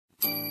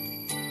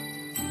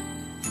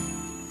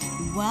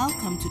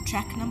Welcome to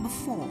track number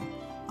 4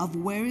 of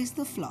Where is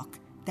the Flock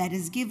That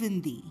is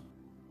Given Thee.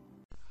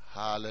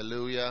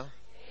 Hallelujah. Amen.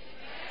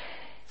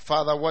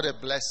 Father, what a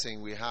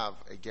blessing we have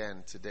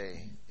again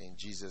today in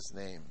Jesus'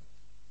 name.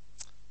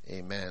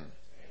 Amen. Amen.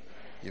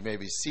 You may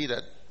be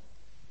seated.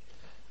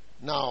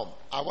 Now,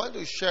 I want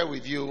to share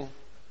with you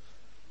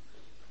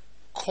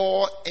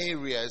core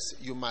areas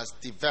you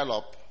must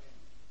develop,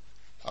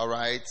 all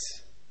right,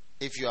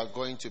 if you are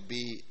going to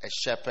be a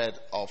shepherd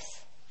of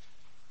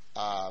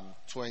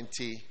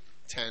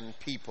 10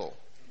 people.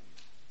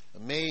 The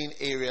main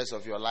areas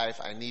of your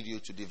life I need you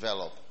to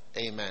develop.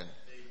 Amen. Amen.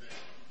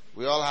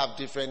 We all have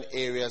different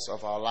areas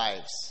of our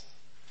lives.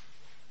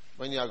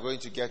 When you are going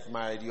to get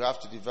married, you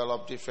have to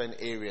develop different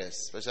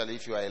areas, especially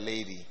if you are a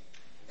lady.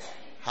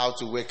 How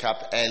to wake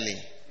up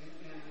early.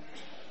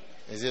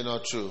 Is it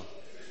not true?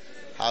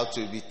 How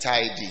to be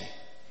tidy,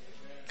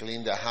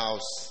 clean the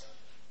house,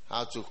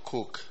 how to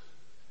cook,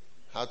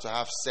 how to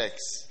have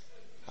sex,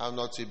 how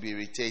not to be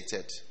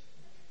irritated.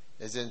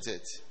 Isn't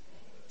it?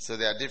 So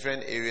there are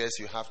different areas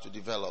you have to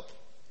develop.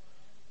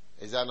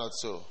 Is that not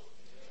so?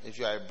 If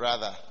you are a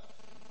brother,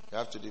 you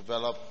have to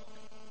develop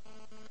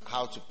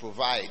how to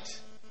provide.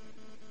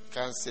 You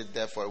can't sit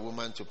there for a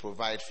woman to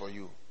provide for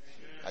you.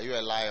 Are you a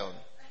lion?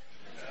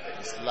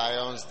 It's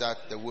lions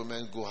that the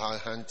women go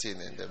hunting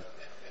and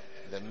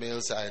the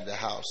males are in the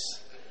house.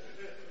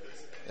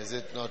 Is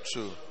it not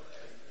true?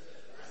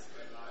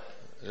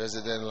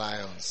 Resident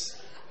lions.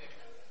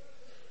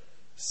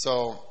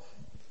 So,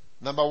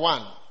 number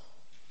 1,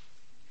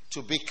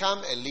 to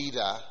become a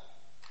leader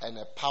and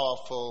a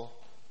powerful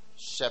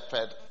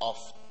shepherd of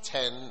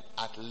 10,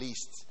 at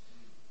least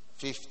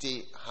 50,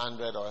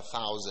 100, or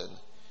 1,000,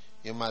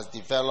 you must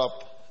develop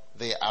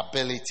the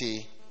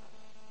ability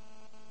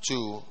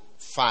to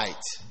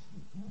fight.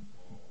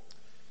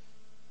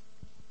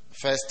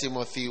 1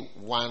 Timothy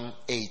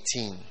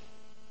 1:18.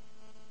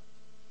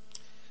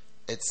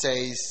 It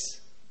says,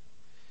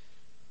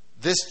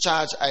 "This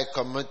charge I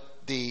commit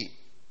thee,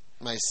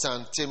 my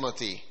son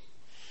Timothy,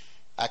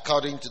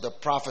 according to the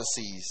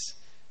prophecies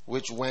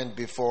which went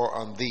before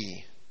on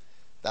thee,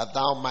 that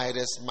thou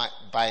mightest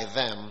by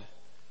them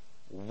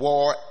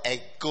war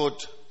a good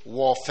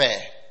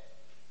warfare."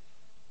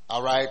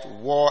 All right,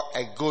 war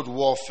a good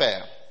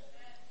warfare.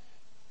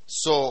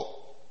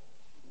 So,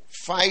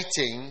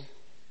 fighting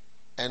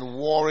and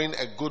warring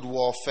a good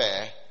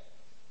warfare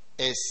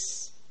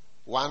is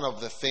one of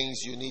the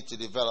things you need to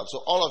develop. So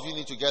all of you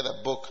need to get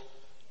a book,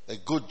 A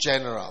Good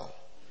General.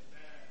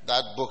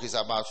 That book is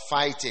about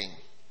fighting.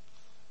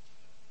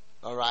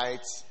 All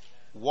right?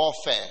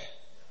 Warfare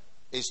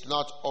is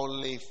not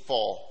only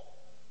for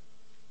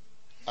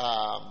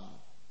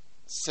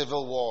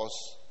civil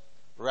wars,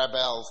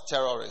 rebels,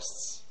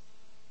 terrorists,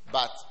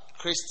 but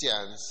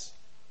Christians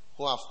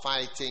who are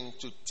fighting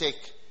to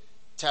take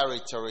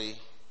territory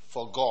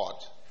for God.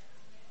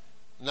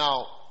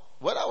 Now,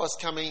 when I was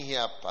coming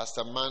here,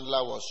 Pastor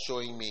Mandla was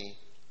showing me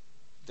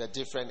the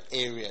different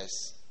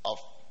areas of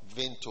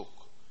Windhoek,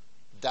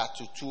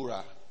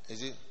 Datutura,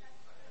 is it?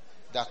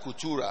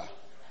 Dakutura,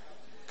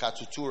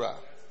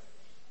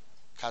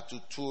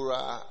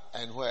 Katutura,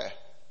 and where?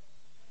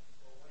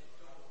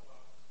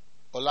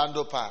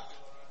 Orlando Park,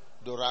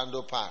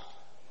 Dorando Park,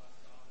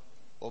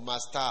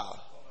 Omastal,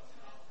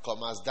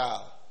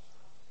 Comasdal,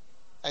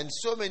 and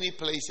so many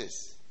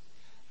places.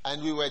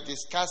 And we were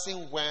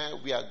discussing where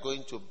we are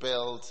going to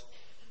build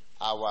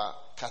our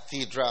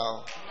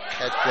cathedral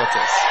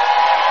headquarters.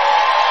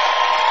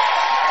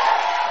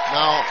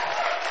 Now,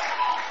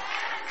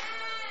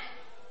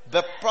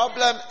 the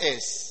problem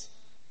is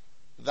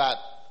that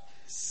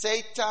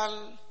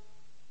Satan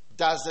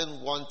doesn't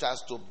want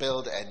us to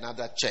build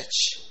another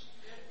church.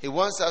 He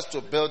wants us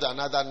to build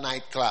another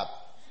nightclub.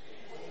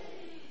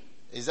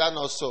 Is that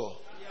not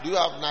so? Do you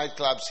have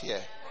nightclubs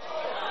here?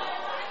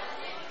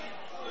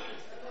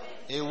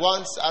 He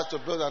wants us to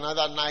build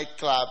another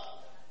nightclub,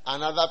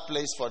 another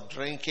place for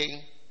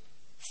drinking,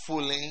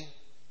 fooling,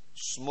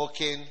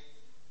 smoking,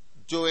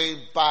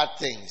 doing bad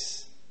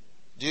things.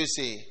 Do you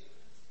see?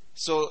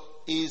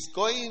 So he's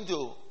going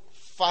to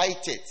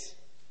fight it.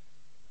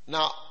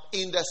 Now,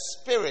 in the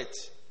spirit,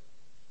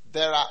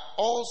 there are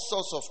all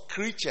sorts of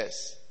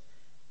creatures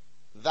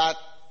that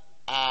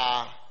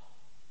are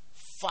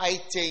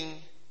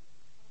fighting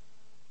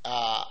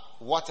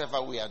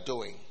whatever we are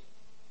doing.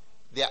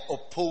 They are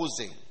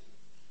opposing.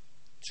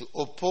 To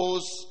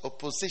oppose,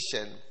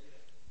 opposition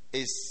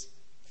is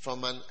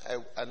from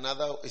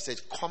another, it's a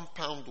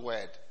compound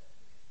word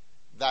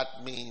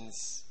that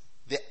means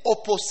the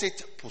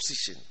opposite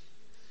position.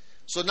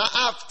 So now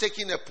I've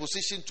taken a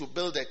position to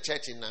build a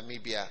church in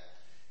Namibia,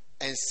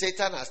 and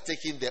Satan has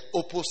taken the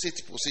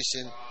opposite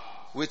position,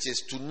 which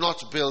is to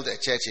not build a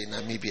church in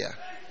Namibia.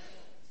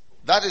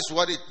 That is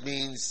what it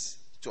means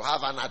to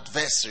have an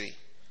adversary,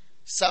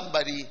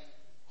 somebody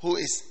who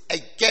is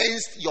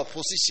against your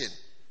position.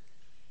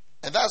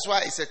 And that's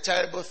why it's a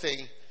terrible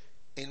thing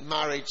in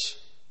marriage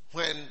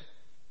when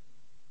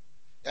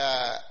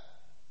a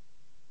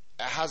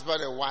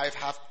husband and wife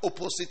have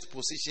opposite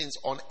positions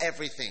on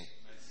everything.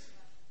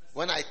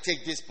 When I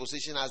take this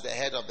position as the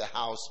head of the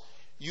house,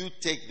 you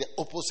take the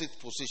opposite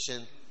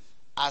position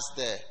as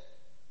the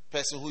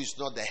person who is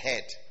not the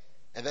head.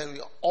 And then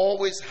we're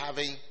always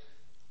having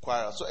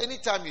quarrels. So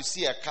anytime you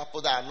see a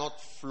couple that are not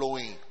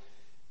flowing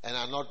and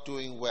are not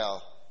doing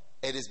well,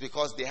 it is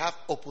because they have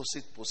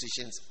opposite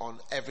positions on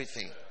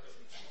everything.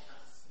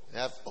 They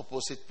have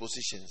opposite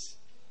positions.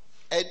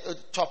 A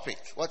topic,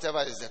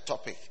 whatever is the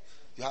topic,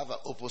 you have an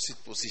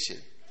opposite position.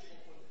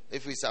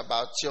 If it's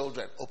about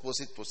children,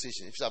 opposite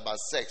position. If it's about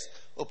sex,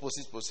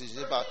 opposite position.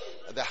 If it's about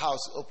the house,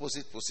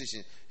 opposite position.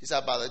 If it's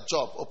about a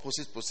job,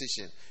 opposite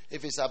position.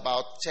 If it's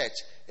about church,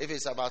 if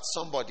it's about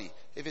somebody,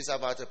 if it's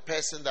about a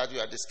person that you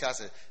are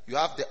discussing, you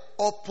have the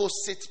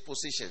opposite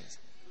positions.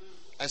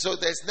 And so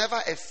there's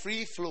never a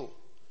free flow,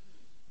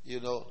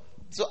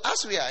 So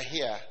as we are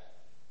here,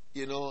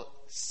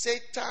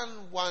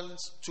 Satan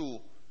wants to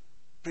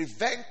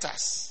prevent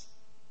us.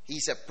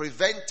 He's a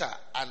preventer,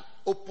 an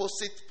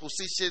opposite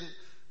position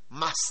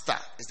master.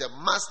 Is the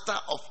master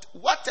of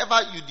whatever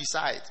you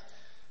decide.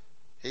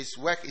 His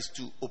work is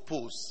to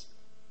oppose.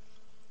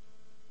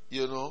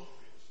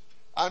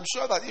 I'm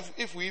sure that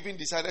if we even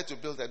decided to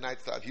build a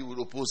nightclub, he would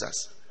oppose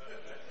us.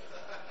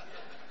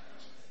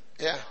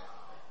 Yeah.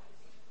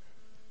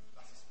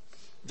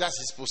 That's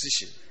his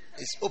position.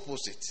 It's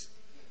opposite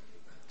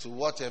to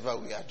whatever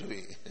we are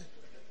doing.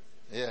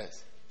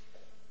 Yes.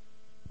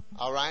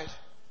 All right.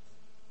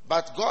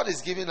 But God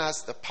is giving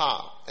us the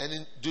power. And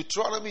in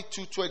Deuteronomy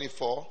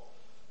 2:24,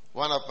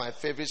 one of my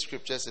favorite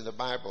scriptures in the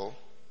Bible,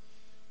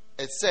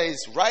 it says,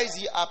 "Rise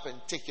ye up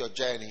and take your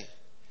journey,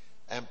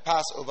 and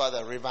pass over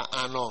the river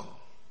Arnon.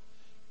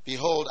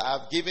 Behold, I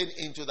have given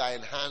into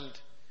thine hand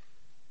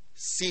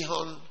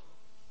Sihon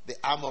the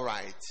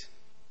Amorite,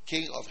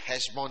 king of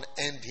Heshbon,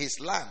 and his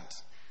land.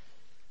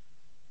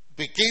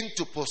 Begin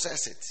to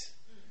possess it,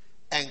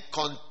 and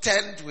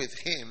contend with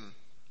him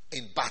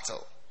in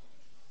battle.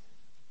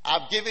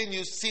 I've given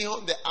you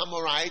Sihon the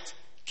Amorite,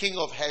 king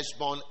of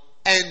Heshbon,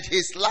 and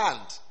his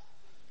land."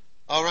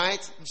 All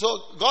right?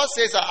 So God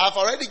says, I've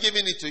already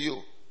given it to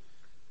you.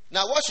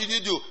 Now what should you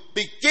do?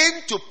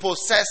 Begin to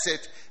possess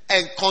it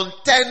and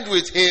contend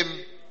with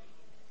him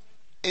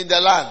in the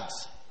land.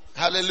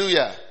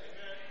 Hallelujah.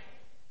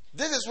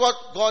 This is what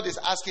God is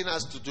asking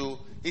us to do.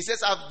 He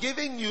says, I've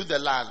given you the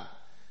land.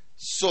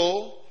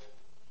 So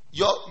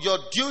your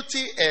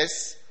duty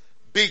is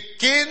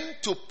begin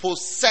to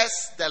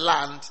possess the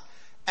land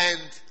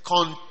and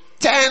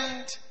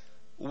contend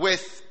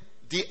with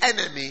the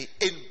enemy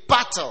in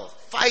battle,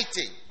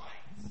 fighting.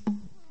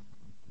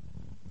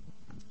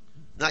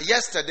 Now,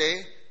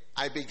 yesterday,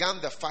 I began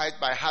the fight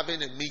by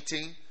having a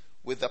meeting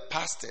with the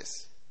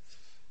pastors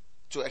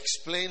to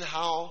explain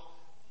how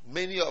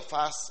many of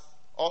us,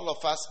 all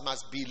of us,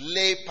 must be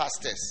lay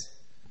pastors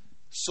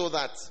so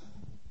that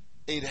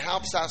it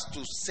helps us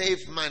to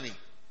save money.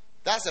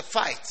 That's a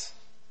fight.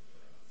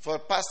 For a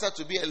pastor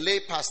to be a lay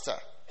pastor,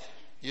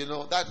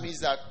 that means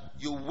that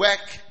you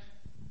work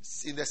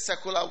in the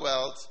secular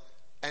world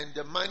and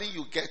the money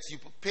you get, you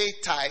pay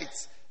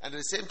tithes, and at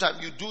the same time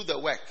you do the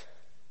work.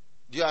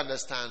 Do you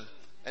understand?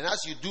 And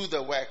as you do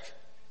the work,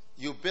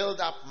 you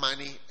build up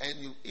money and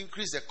you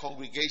increase the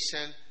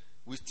congregation.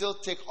 We still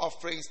take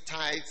offerings,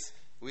 tithes.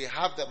 We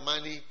have the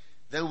money.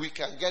 Then we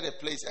can get a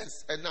place.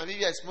 And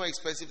Namibia is more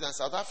expensive than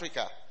South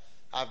Africa,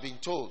 I've been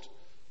told.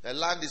 The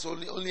land is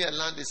only a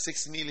land is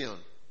 6 million.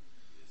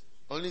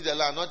 Only the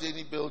land, not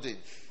any building.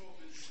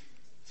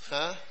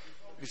 Huh?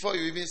 Before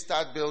you even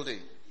start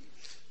building.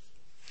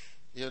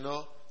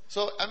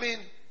 So,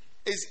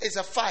 it's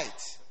a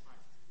fight.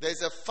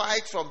 There's a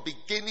fight from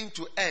beginning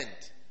to end.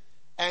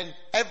 And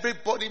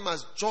everybody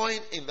must join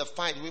in the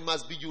fight. We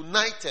must be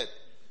united.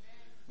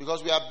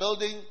 Because we are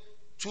building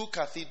 2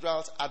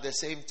 cathedrals at the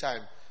same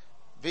time.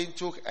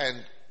 Windhoek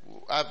and,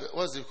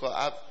 what's it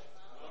called?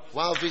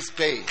 Walvis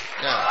Bay.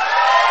 Yeah.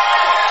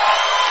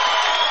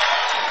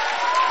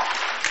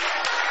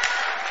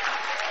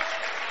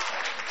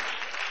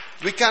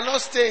 We cannot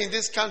stay in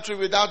this country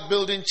without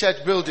building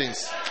church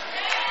buildings.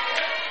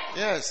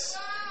 Yes.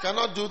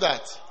 Cannot do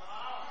that.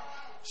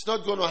 It's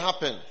not going to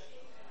happen.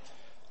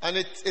 And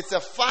it's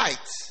a fight.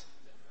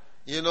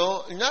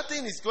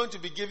 Nothing is going to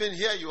be given.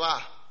 Here you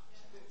are.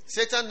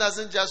 Satan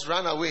doesn't just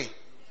run away.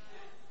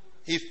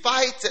 He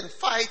fights and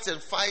fights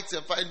and fights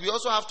and fights. We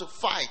also have to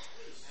fight.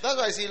 That's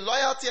why I see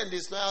loyalty and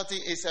disloyalty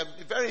is a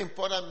very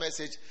important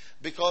message,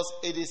 because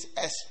it is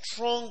a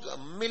strong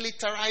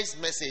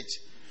militarized message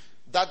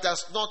that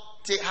does not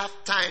have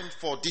time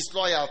for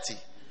disloyalty.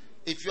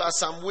 If you are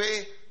some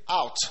way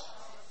out,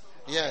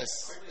 yes,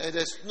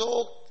 there's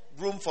no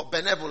room for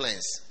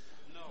benevolence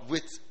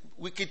with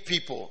wicked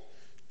people,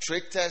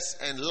 traitors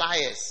and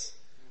liars.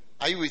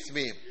 Are you with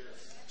me?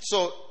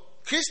 So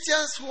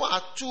Christians who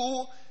are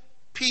too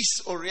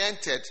peace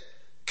oriented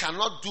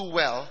cannot do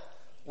well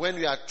when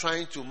we are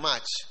trying to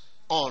march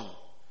on.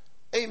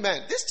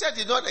 Amen. This church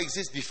did not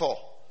exist before.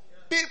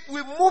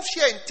 We moved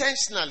here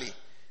intentionally.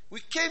 We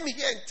came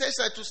here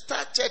intentionally to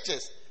start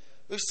churches.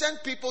 We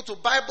sent people to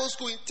Bible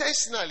school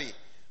intentionally.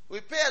 We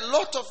pay a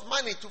lot of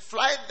money to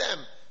fly them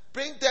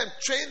Bring them,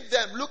 train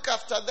them, look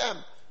after them,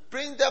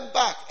 bring them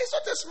back. It's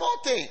not a small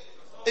thing.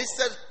 It's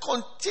a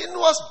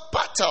continuous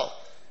battle.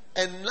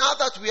 And now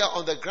that we are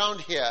on the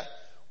ground here,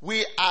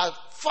 we are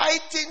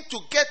fighting to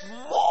get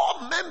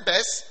more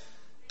members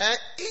and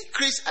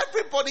increase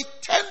everybody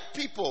 10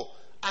 people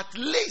at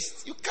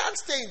least. You can't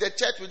stay in the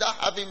church without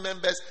having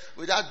members,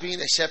 without being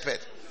a shepherd.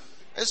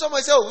 And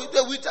somebody say,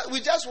 oh,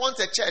 we just want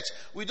a church.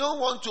 We don't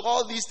want to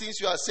all these things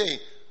you are saying.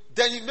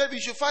 Then maybe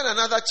you should find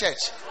another church.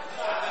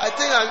 I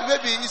think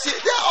maybe, you see,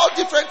 they're all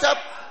different type.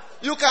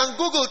 You can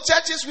Google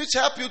churches which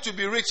help you to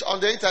be rich on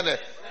the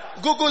internet.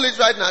 Google it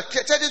right now.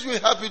 Churches will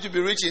help you to be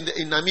rich in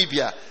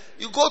Namibia.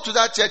 You go to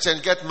that church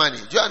and get money.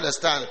 Do you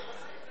understand?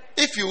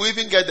 If you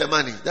even get the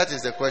money, that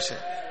is the question.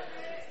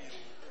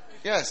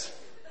 Yes.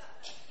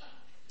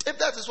 If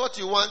that is what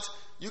you want,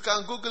 you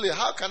can Google it.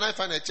 How can I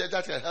find a church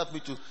that can help me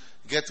to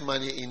get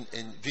money in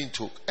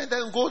Windhoek? And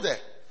then go there.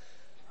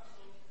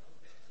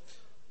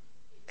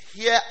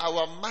 Here,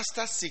 our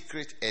master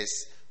secret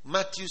is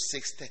Matthew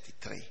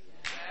 6:33.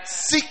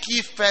 Seek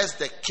ye first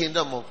the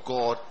kingdom of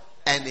God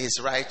and his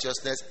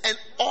righteousness, and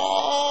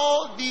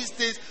all these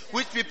things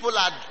which people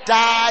are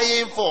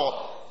dying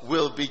for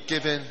will be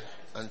given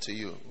unto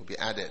you, will be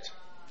added.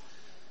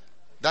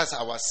 That's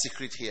our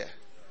secret here.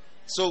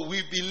 So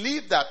we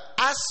believe that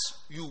as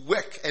you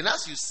work and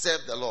as you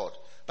serve the Lord,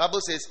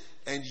 Bible says,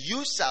 and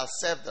you shall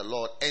serve the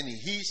Lord, and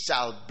he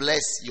shall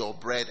bless your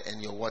bread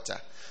and your water.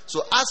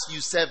 So as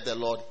you serve the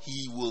Lord,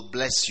 he will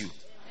bless you.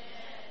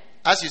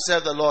 As you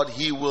serve the Lord,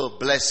 he will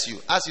bless you.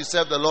 As you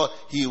serve the Lord,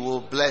 he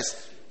will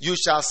bless. You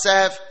shall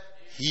serve,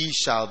 he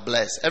shall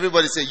bless.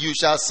 Everybody say, you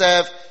shall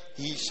serve,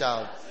 he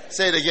shall.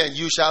 Say it again.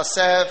 You shall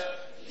serve,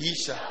 he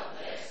shall.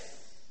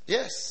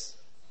 Yes.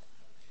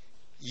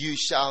 You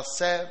shall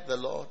serve the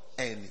Lord,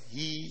 and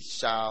he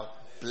shall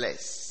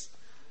bless.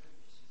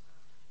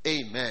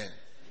 Amen.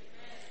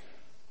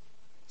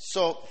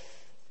 So,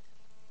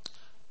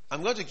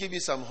 I'm going to give you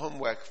some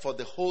homework for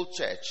the whole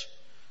church.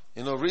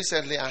 You know,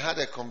 recently I had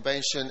a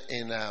convention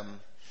in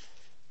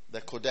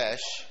the Kodesh,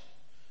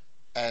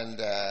 and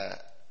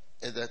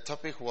the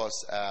topic was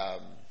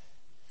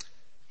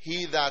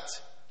he that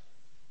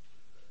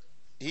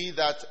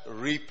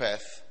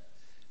reapeth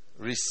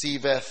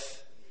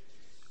receiveth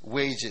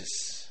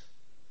wages.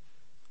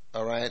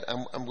 All right,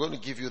 I'm going to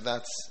give you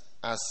that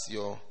as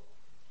your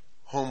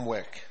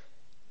homework.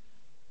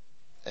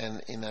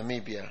 And in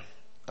Namibia,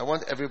 I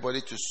want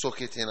everybody to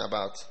soak it in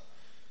about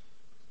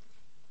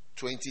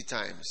 20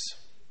 times.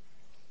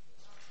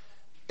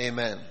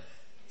 Amen.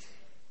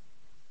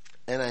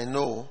 And I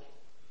know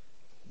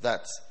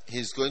that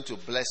he's going to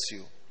bless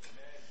you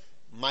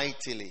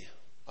mightily.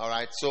 All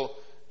right, so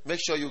make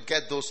sure you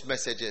get those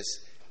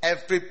messages.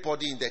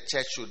 Everybody in the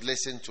church should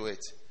listen to it.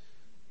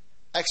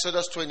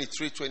 Exodus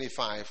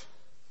 23:25.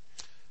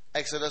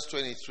 Exodus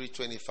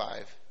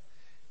 23:25.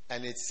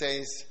 And it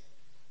says,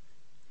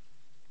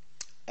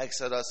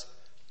 Exodus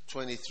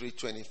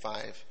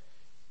 23:25.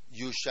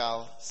 You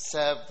shall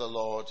serve the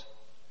Lord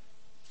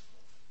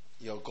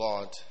your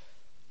God,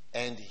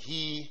 and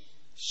he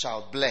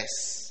shall bless.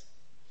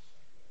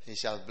 He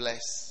shall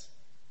bless.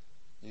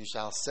 You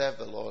shall serve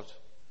the Lord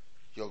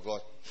your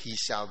God. He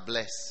shall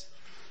bless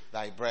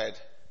thy bread,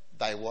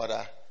 thy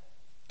water,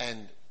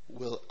 and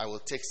I will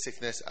take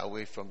sickness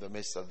away from the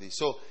midst of thee.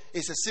 So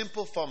it's a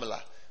simple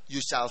formula. You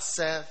shall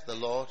serve the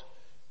Lord,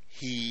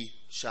 he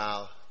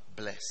shall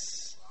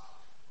bless.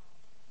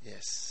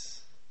 Yes.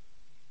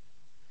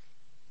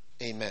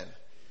 Amen.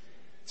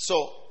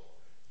 So,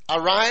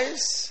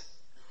 arise.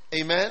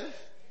 Amen.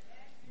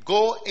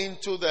 Go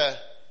into the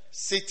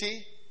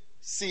city.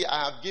 See,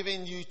 I have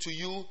given to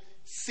you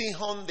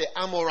Sihon the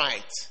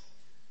Amorite,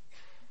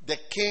 the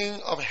king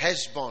of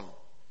Heshbon.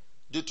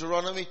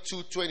 Deuteronomy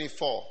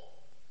 2:24.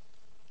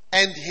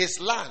 And his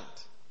land.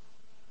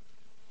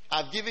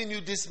 I've given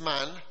you this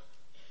man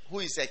who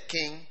is a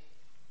king,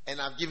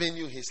 and I've given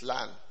you his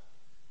land.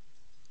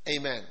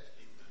 Amen.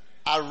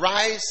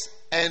 Arise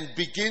and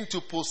begin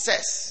to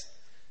possess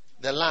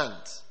the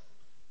land.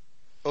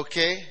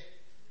 Okay?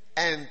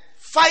 And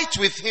fight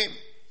with him.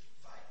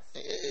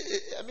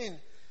 I mean,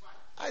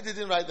 I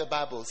didn't write the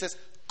Bible. It says,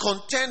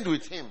 contend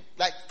with him.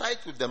 Like,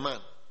 fight with the man.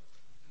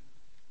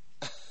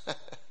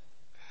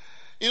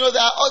 You know,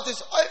 there are all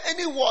this,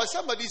 any war,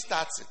 somebody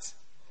starts it.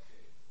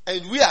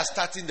 And we are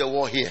starting the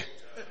war here.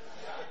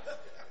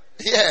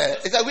 Yeah,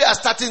 it's like we are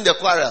starting the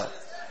quarrel.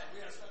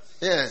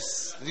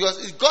 Yes,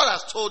 because God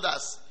has told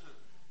us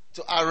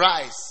to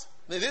arise.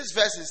 Now, this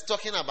verse is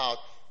talking about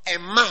a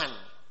man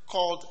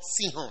called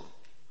Sihon.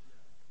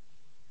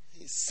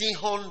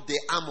 Sihon the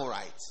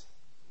Amorite,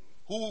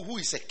 who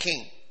is a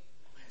king.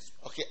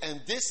 Okay,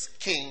 and this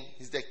king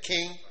is the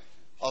king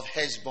of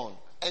Heshbon,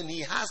 and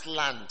he has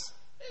land.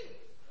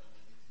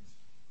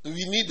 We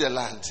need the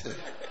land.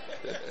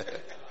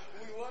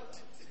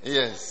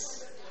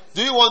 Yes.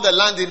 Do you want the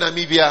land in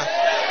Namibia?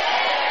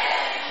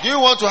 Do you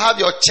want to have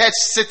your church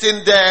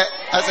sitting there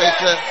as a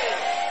church?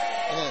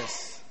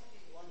 Yes.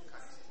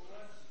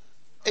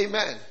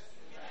 Amen.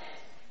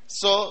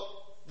 So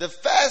the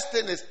first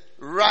thing is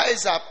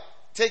rise up,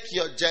 take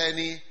your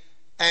journey,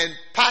 and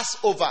pass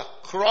over,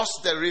 cross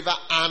the river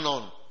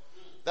Arnon.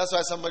 That's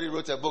why somebody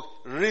wrote a book,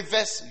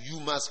 Rivers You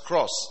Must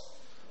Cross.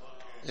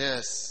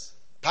 Yes.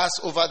 Pass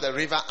over the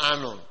river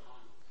Arnon.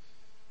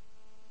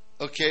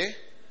 Okay?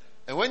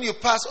 And when you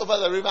pass over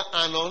the river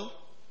Arnon,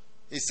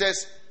 it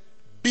says,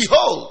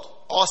 behold,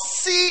 or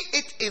see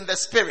it in the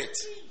spirit.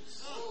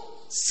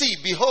 See,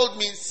 behold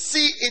means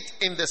see it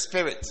in the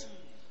spirit.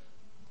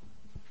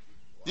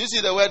 Do you see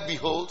the word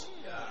behold?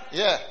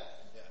 Yeah.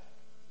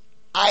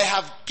 I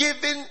have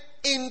given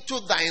into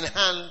thine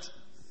hand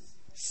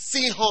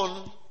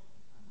Sihon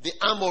the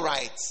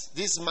Amorite,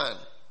 this man,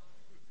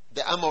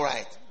 the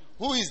Amorite,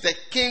 who is the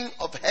king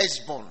of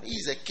Heshbon. He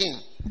is a king.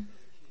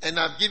 And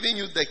I've given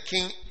you the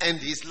king and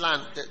his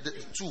land, the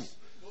two.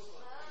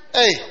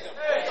 Hey.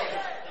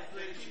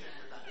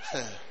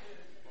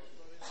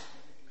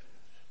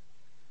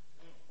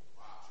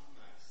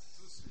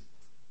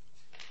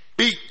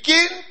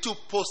 Begin to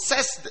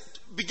possess,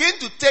 begin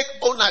to take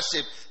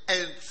ownership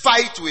and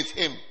fight with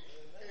him.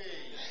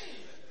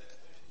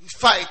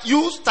 Fight.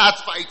 You start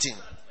fighting,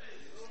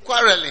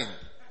 quarreling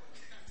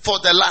for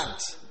the land,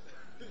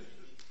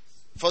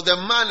 for the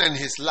man and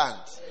his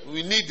land.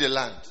 We need the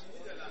land.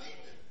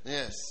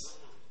 Yes.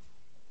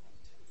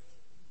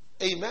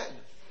 Amen.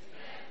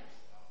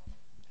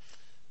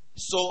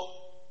 So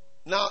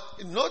now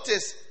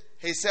notice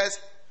he says,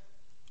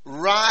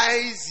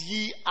 rise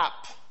ye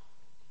up.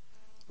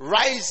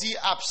 Rise ye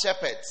up,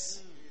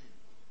 shepherds.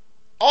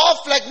 All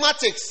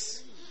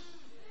phlegmatics,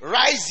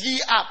 rise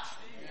ye up.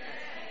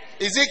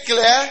 Is it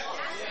clear?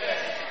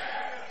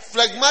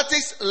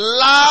 Phlegmatics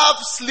love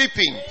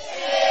sleeping.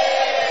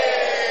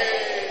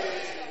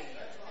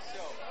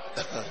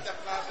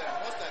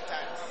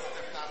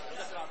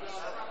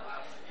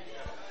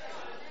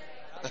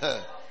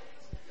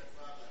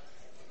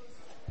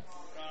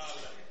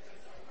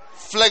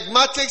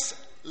 Phlegmatics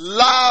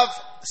love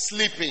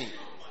sleeping.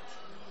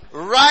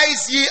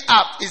 Rise ye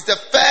up is the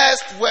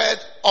first word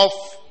of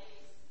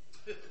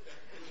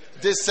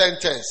this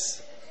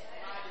sentence.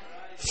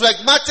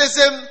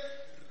 Phlegmatism,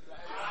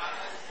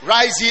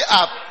 rise ye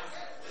up.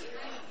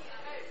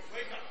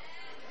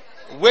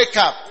 Wake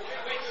up.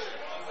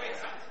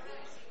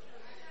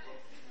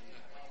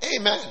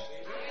 Amen.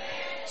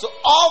 So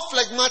all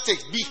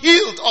phlegmatics, be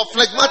healed of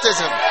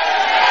phlegmatism.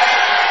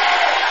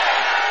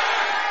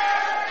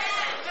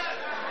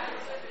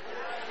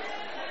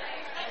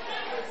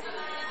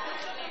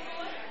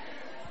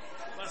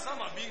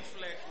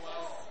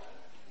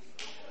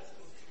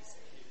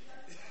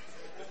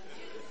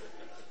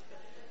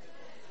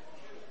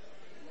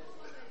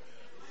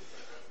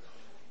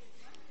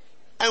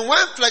 And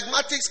when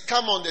phlegmatics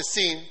come on the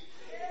scene,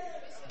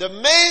 the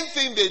main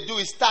thing they do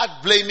is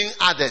start blaming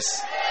others.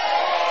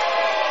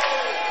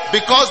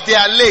 Because they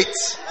are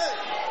late.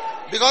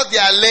 Because they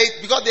are late.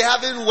 Because they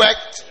haven't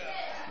worked.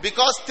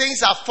 Because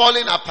things are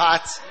falling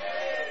apart.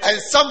 And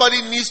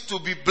somebody needs to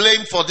be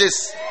blamed for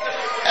this.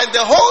 And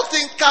the whole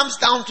thing comes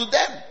down to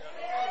them.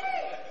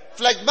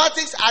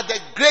 Phlegmatics are the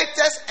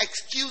greatest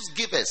excuse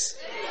givers.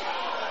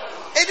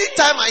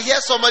 Anytime I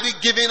hear somebody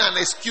giving an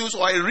excuse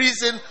or a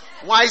reason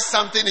why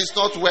something is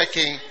not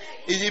working,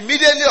 it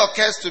immediately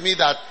occurs to me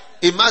that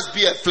it must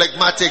be a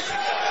phlegmatic.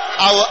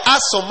 I will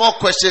ask some more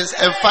questions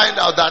and find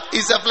out that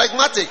it's a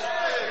phlegmatic.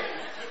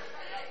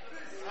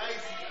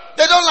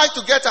 They don't like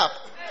to get up.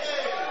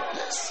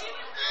 Yes.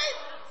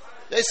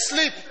 They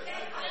sleep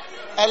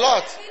a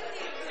lot.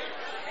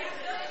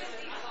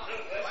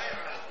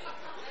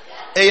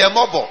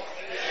 Eyamobo.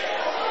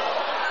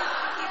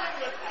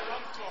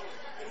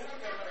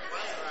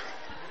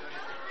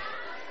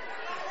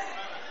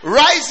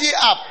 Rise ye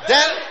up.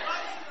 Then,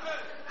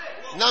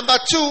 number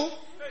 2,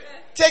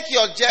 take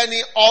your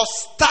journey or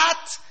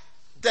start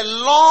the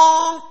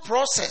long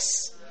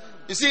process.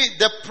 You see,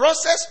 the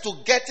process to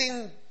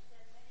getting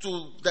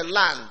to the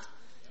land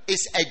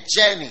is a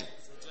journey.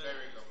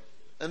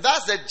 And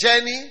that's the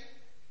journey.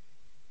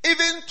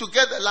 Even to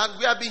get the land,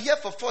 we have been here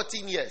for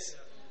 14 years.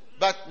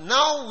 But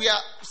now we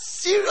are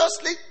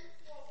seriously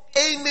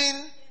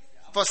aiming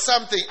for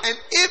something. And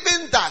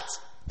even that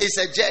is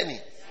a journey.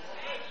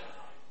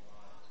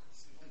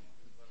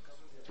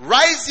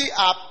 Rise ye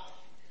up,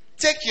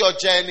 take your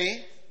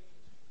journey,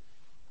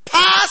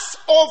 pass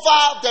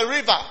over the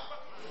river.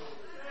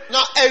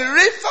 Now, a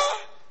river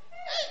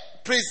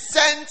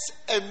presents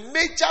a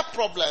major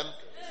problem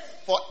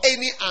for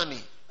any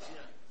army.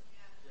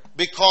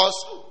 Because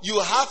you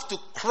have to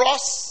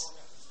cross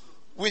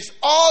with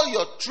all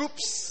your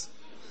troops,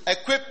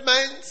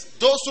 equipment,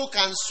 those who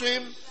can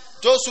swim,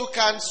 those who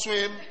can't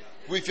swim,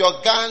 with your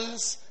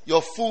guns,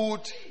 your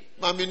food,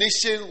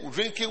 ammunition,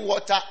 drinking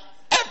water,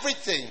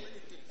 everything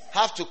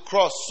have to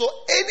cross. So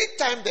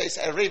anytime there is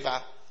a river,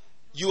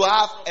 you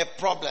have a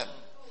problem.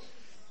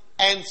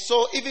 And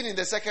so even in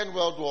the Second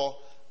World War,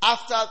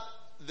 after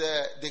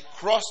they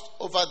crossed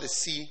over the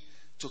sea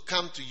to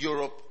come to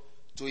Europe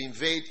to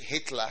invade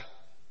Hitler,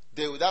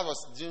 that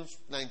was June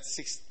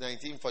 96,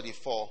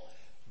 1944.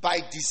 By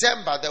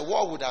December, the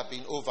war would have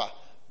been over.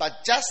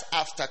 But just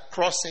after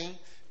crossing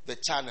the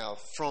channel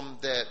from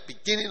the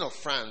beginning of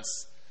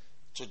France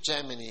to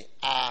Germany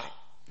are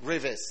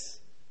rivers.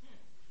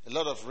 A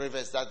lot of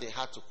rivers that they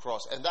had to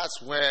cross. And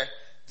that's where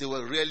they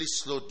were really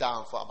slowed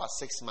down for about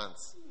 6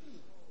 months.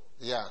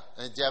 Yeah.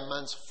 And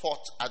Germans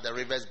fought at the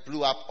rivers,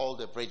 blew up all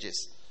the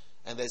bridges.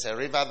 And there's a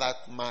river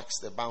that marks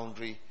the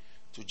boundary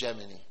to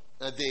Germany.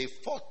 And they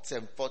fought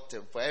them for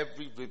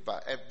every river,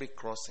 every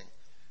crossing.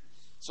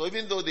 So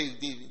even though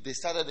they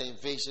started the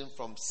invasion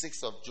from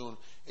 6th of June,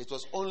 it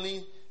was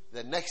only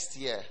the next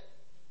year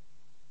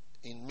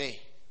in May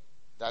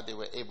that they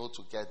were able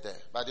to get there.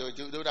 But they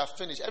would have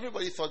finished.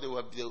 Everybody thought the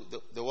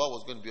war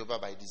was going to be over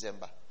by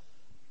December.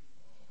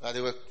 But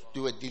they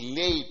were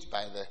delayed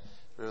by the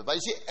river. But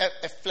you see,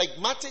 a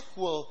phlegmatic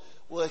will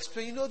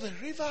explain, the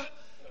river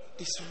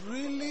is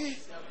really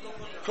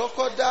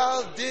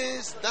crocodile,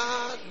 this,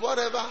 that,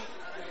 whatever.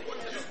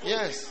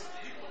 Yes.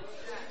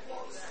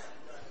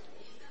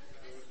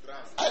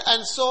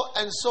 And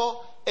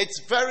so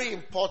it's very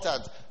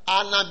important.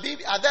 Are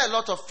there a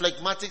lot of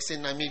phlegmatics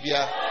in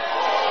Namibia?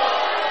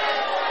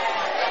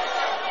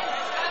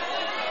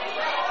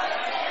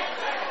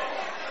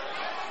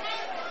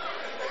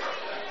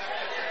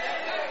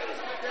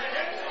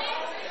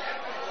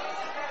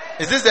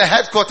 Is this the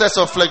headquarters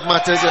of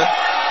phlegmatism?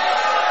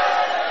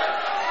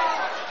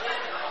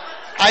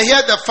 I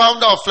hear the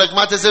founder of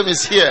phlegmatism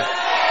is here.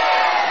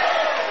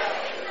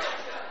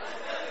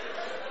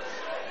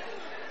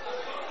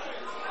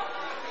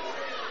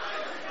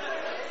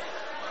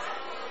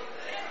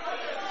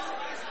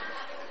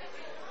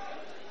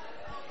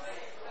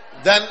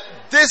 Then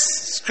this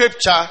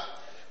scripture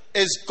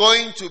is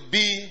going to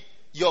be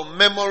your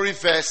memory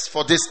verse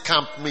for this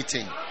camp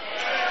meeting.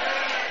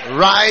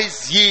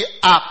 Rise ye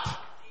up.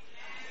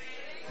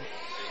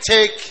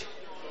 Take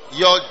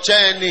your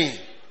journey.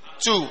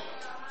 2,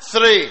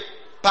 3.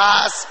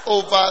 Pass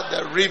over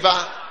the river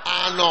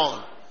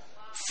Arnon.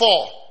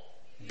 4.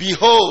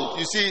 Behold.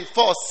 You see,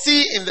 4.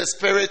 See in the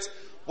spirit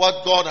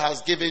what God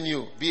has given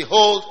you.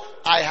 Behold,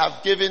 I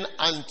have given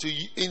unto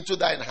you into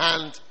thine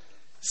hand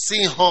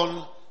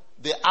Sihon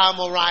the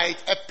Amorite,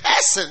 a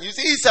person. You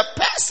see, he's a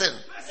person.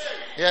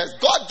 Yes,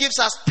 God gives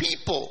us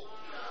people.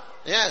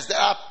 Yes, there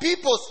are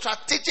people,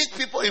 strategic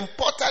people,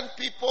 important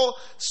people,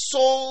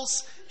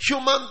 souls,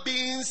 human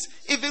beings,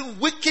 even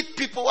wicked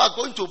people are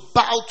going to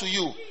bow to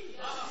you.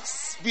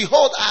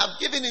 Behold, I have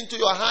given into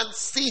your hand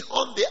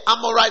Sihon the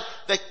Amorite,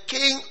 the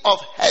king of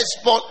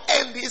Heshbon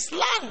and his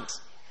land.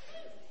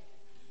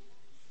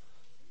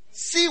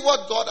 See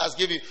what God has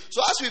given you.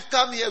 So as we've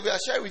come here, we are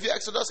sharing with you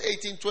Exodus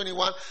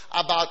 18:21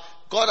 about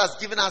God has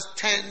given us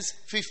tens,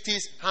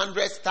 50s,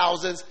 hundreds,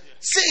 thousands.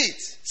 See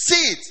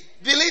it,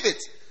 believe it.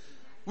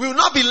 We will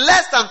not be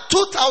less than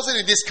 2,000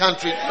 in this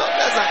country.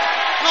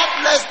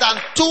 Not less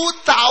than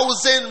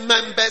 2,000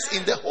 members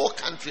in the whole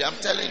country. I'm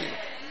telling you.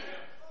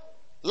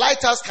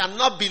 Lighthouse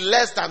cannot be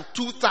less than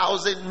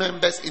 2,000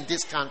 members in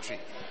this country.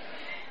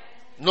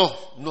 No,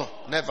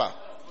 never.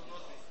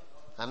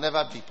 Can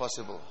never be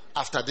possible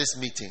after this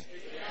meeting.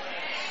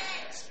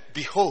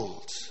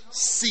 Behold,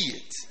 see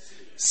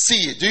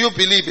it. Do you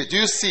believe it? Do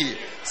you see it?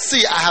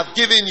 See, I have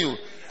given you.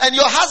 And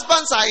your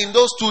husbands are in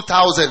those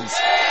 2,000s.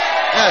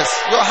 Yes,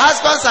 your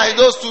husbands are in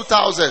those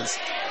 2,000s.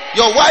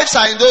 Your wives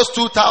are in those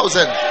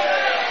 2,000.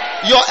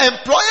 Your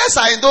employers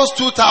are in those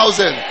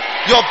 2,000.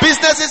 Your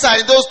businesses are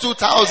in those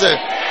 2,000.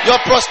 Your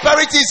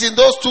prosperity is in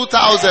those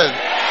 2,000.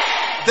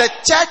 The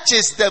church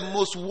is the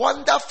most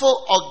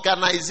wonderful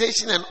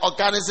organization and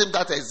organism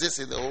that exists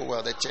in the whole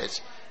world. The church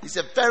is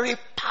a very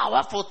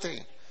powerful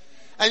thing.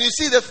 And you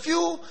see, the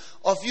few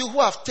of you who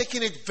have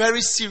taken it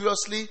very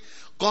seriously,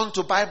 gone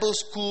to Bible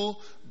school,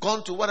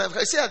 gone to whatever,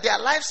 you see that their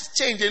lives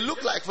change. They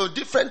look like for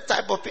different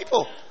type of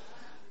people.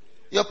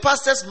 Your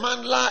pastors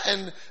Mandla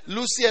and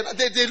Lucy, and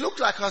they look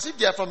like as if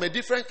they are from a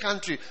different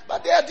country,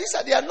 but they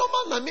are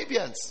normal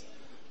Namibians.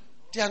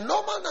 They are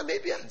normal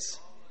Namibians.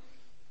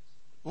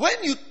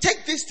 When you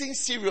take these things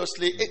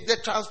seriously, the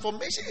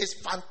transformation is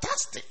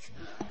fantastic.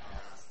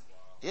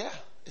 Yeah,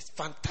 it's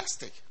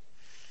fantastic.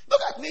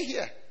 Look at me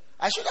here.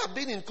 I should have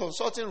been in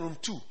consulting room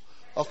 2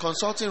 or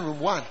consulting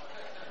room 1.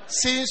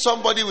 Seeing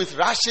somebody with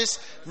rashes,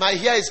 my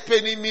hair is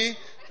paining me,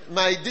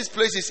 this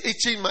place is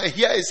itching, my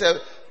hair is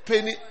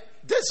paining.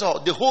 That's all.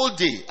 The whole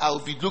day I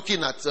will be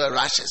looking at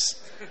rashes.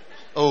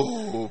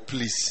 Oh,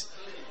 please.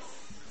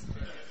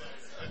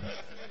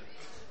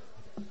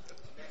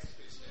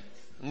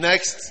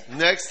 Next,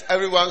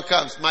 everyone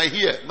comes. My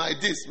here, my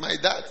this, my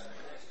that.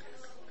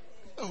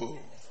 Oh.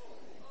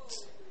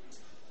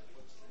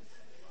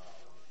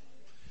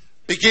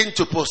 Begin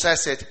to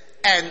possess it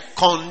and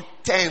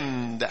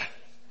contend.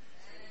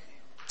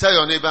 Tell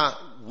your neighbor,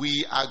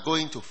 we are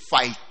going to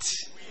fight.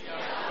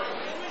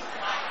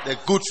 The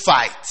good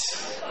fight.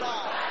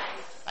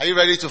 Are you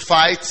ready to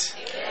fight?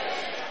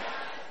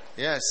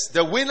 Yes.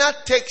 The winner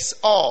takes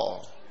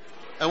all.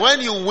 And when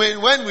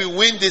we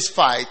win this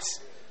fight,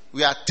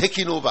 we are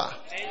taking over.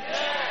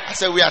 I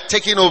said we are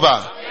taking over.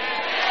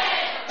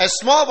 A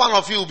small one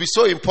of you will be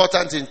so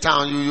important in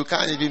town, you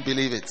can't even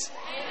believe it.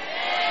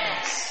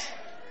 Yes.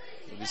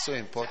 It will be so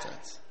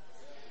important.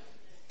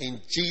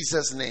 In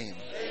Jesus' name.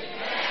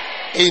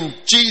 In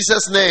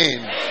Jesus'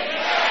 name.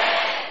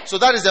 So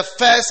that is the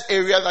first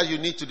area that you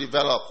need to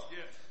develop.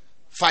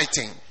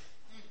 Fighting.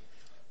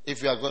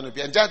 If you are going to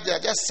be. And there are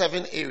just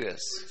 7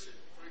 areas.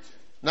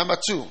 Number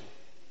 2.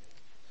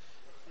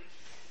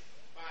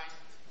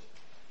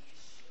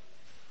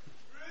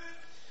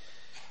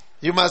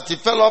 You must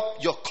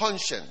develop your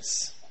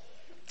conscience.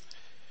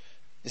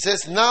 It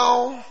says,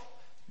 now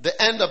the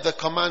end of the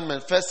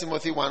commandment, 1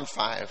 Timothy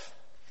 1:5,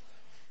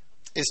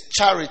 is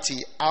charity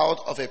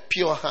out of a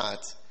pure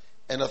heart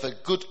and of a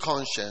good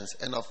conscience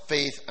and of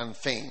faith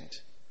unfeigned.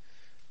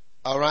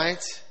 All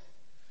right?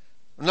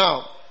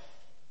 Now,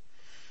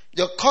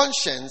 your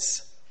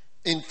conscience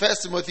in 1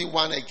 Timothy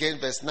 1 again,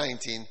 verse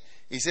 19,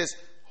 it says,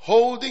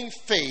 holding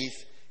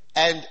faith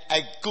and a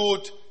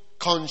good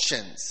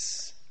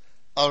conscience.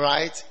 All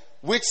right?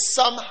 Which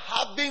some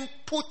have been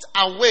put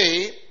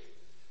away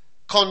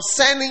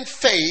concerning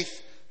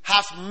faith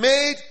have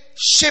made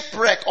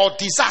shipwreck or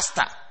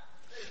disaster.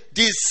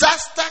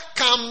 Disaster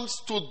comes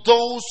to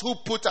those who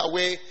put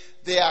away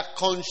their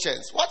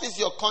conscience. What is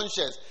your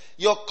conscience?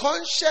 Your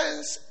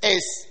conscience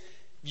is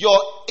your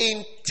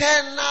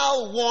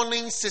internal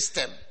warning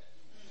system.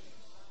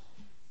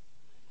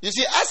 You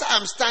see, as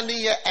I'm standing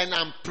here and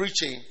I'm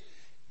preaching,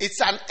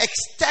 it's an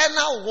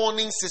external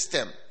warning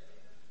system.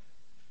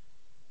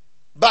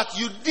 But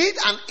you need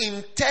an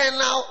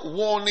internal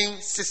warning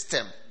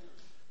system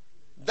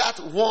that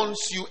warns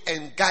you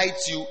and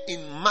guides you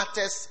in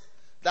matters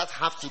that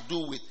have to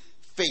do with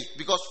faith.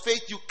 Because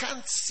faith you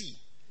can't see,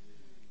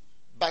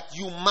 but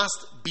you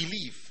must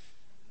believe.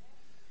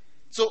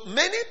 So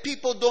many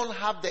people don't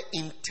have the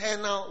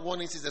internal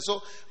warning system.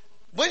 So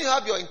when you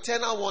have your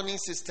internal warning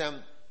system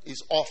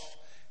is off,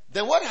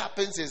 then what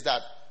happens is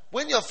that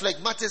when your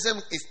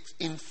phlegmatism is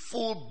in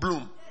full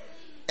bloom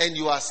and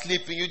you are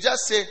sleeping, you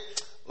just say,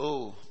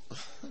 oh,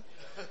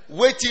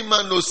 waiting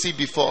man no see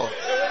before.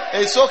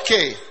 It's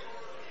okay.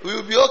 We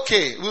will be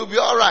okay. We will be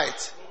all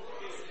right.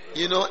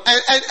 You know,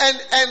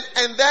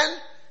 and then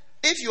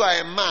if you are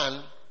a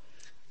man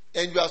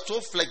and you are so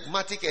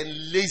phlegmatic and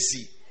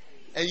lazy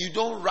and you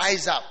don't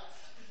rise up,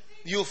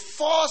 you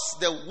force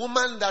the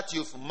woman that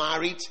you've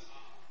married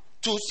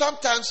to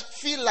sometimes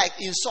feel like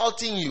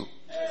insulting you.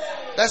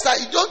 That's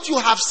like, don't you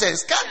have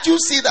sense? Can't you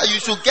see that you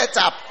should get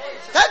up?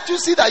 Can't you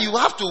see that you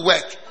have to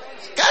work?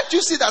 Can't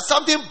you see that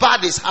something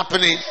bad is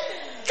happening?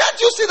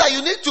 Can't you see that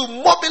you need to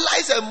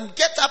mobilize and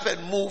get up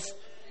and move?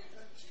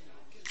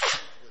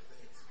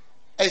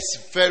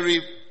 It's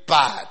very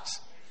bad.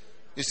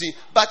 You see,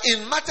 but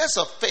in matters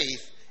of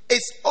faith,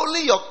 it's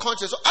only your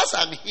conscience. So as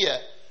I'm here,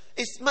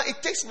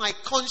 it takes my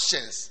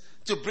conscience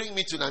to bring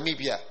me to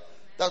Namibia.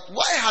 That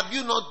why have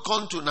you not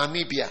gone to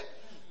Namibia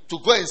to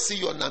go and see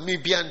your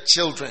Namibian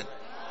children?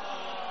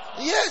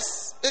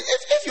 Yes.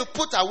 If you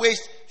put away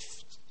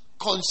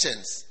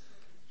conscience,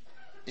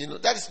 you know,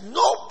 that is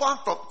no one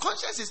from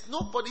conscience is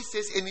nobody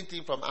says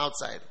anything from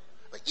outside.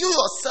 But you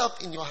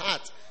yourself in your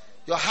heart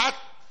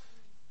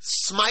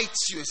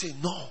smites you and say,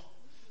 no,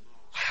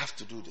 I have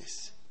to do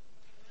this.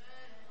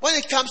 When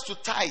it comes to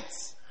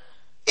tithes,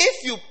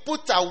 if you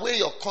put away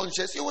your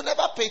conscience, you will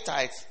never pay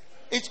tithes.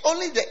 It's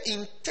only the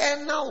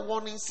internal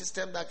warning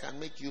system that can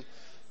make you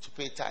to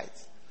pay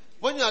tithes.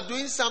 When you are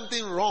doing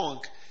something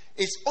wrong,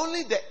 it's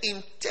only the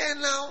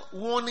internal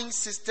warning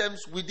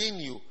systems within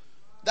you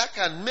that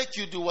can make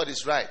you do what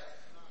is right.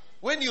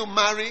 When you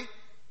marry,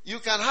 you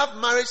can have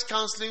marriage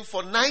counseling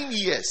for 9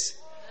 years.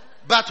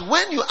 But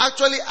when you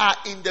actually are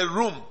in the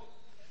room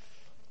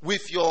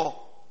with your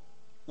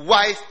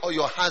wife or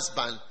your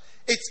husband,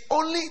 it's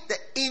only the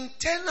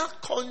internal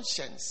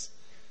conscience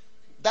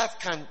that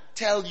can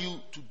tell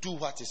you to do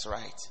what is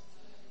right.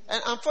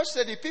 And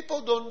unfortunately, people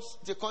don't,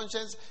 the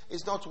conscience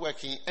is not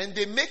working. And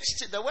they make,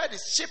 the word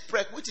is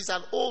shipwreck, which is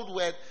an old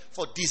word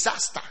for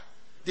disaster.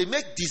 They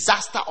make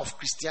disaster of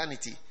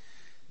Christianity,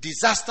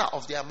 disaster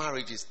of their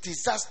marriages,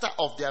 disaster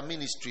of their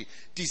ministry,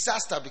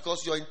 disaster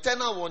because your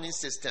internal warning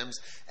systems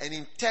and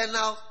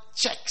internal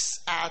checks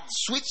are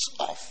switched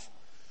off.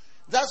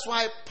 That's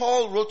why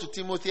Paul wrote to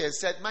Timothy and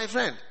said, my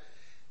friend,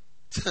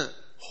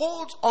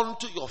 hold on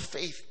to your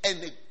faith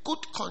and a good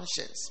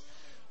conscience.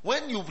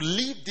 When you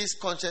leave this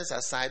conscience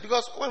aside,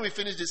 because when we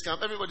finish this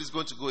camp, everybody's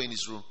going to go in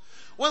his room.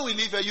 When we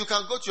leave here, you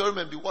can go to your room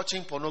and be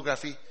watching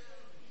pornography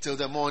till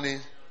the morning,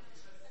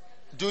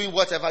 doing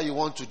whatever you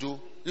want to do.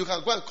 You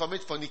can go and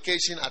commit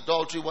fornication,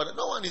 adultery, whatever.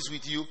 No one is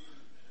with you.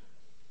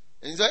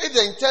 And so if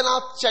the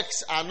internal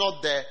checks are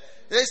not there,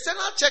 the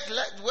external check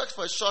works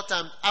for a short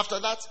time. After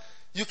that,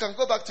 you can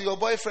go back to your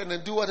boyfriend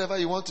and do whatever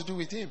you want to do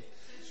with him.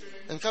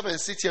 And come and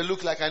sit here,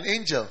 look like an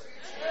angel.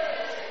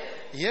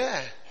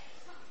 Yeah.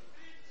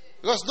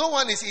 Because no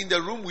one is in the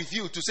room with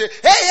you to say,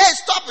 hey,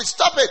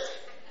 stop it.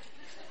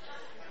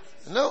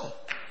 No.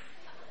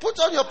 Put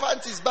on your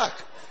panties back.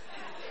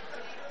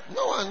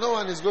 No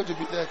one is going to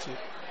be there to you.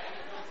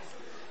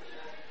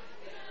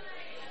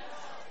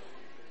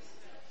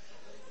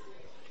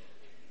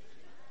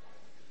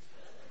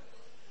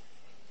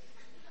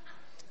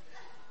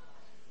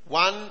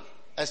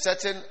 A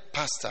certain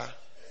pastor,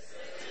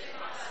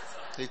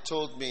 he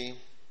told me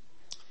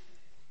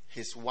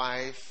his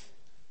wife.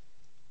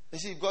 You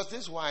see, because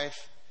this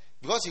wife,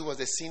 because he was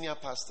a senior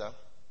pastor,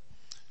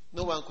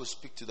 no one could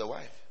speak to the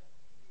wife.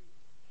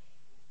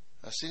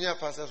 A senior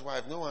pastor's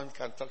wife, no one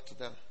can talk to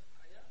them.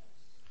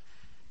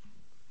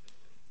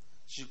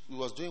 She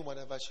was doing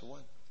whatever she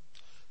wanted.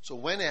 So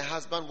when her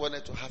husband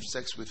wanted to have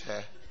sex with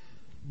her,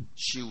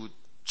 she would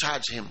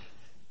charge him.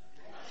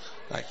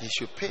 Like he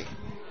should pay.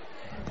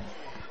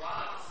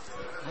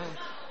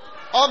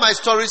 All my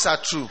stories are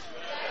true.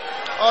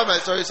 All my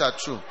stories are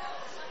true.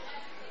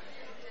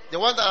 The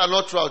ones that are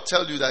not true, I'll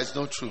tell you that it's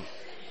not true.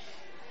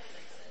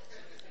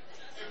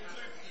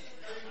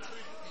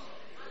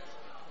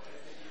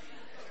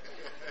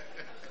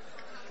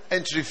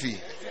 Entry fee.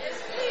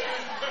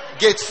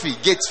 Gate fee.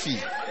 Gate fee.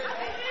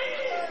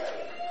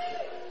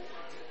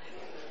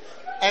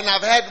 And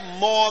I've heard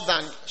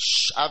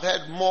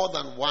more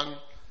than one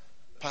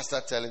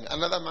pastor telling me.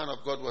 Another man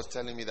of God was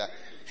telling me that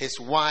his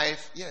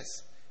wife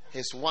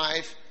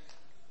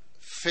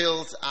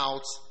filled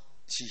out,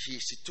 she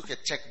took a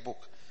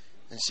checkbook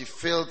and she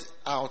filled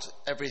out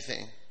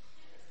everything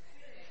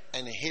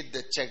and hid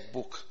the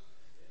checkbook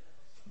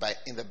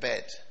in the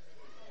bed.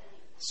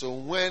 So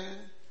when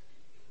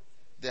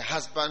the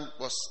husband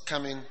was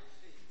coming,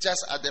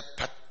 just at the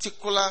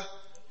particular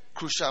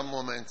crucial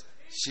moment,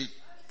 she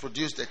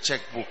produced a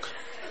checkbook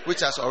which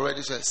has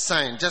already said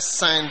sign. Just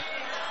sign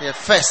here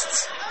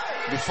first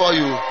before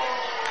you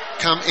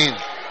come in.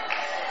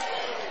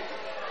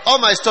 All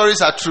my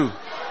stories are true.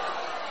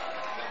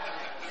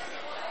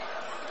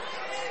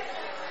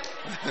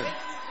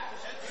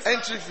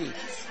 Entry fee.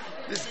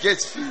 This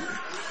gate fee.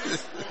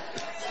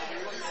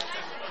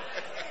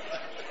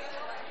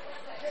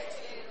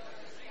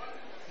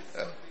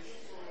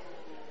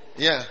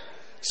 Yeah.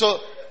 So,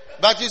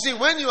 but you see,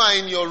 when you are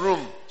in your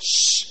room,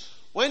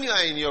 when you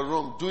are in your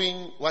room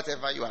doing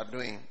whatever you are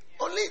doing,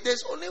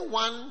 there's only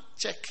one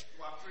check.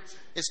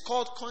 It's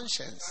called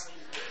conscience.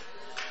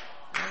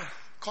 Yeah,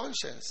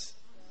 conscience.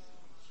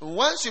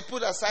 Once you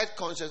put aside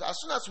conscience, as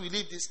soon as we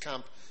leave this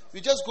camp,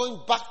 we're just going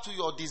back to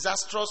your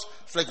disastrous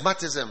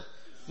phlegmatism.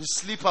 You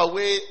sleep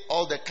away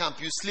all the camp.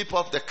 You sleep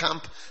off the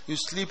camp. You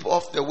sleep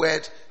off the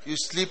word. You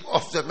sleep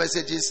off the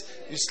messages.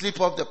 You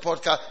sleep off the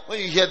podcast. When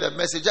you hear the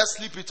message, just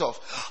sleep it off.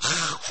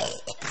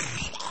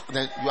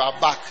 Then you are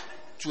back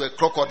to a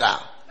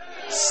crocodile,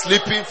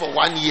 sleeping for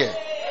 1 year.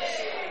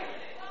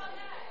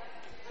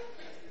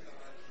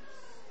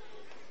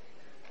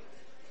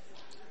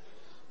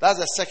 That's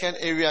the second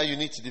area you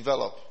need to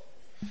develop.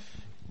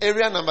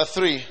 Area number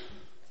 3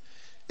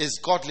 is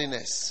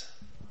godliness.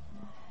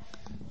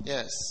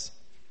 Yes.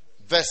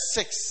 Verse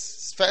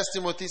 6. 1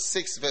 Timothy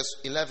 6 verse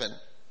 11.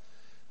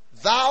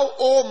 Thou,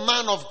 O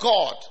man of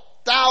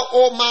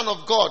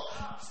God,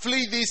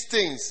 flee these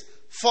things.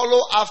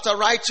 Follow after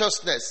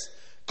righteousness,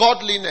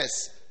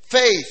 godliness,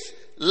 faith,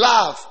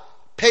 love,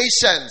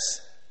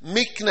 patience,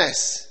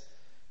 meekness.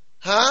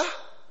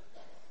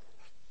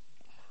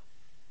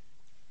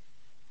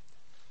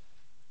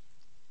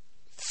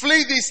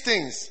 Flee these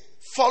things.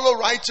 Follow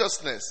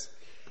righteousness.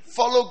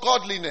 Follow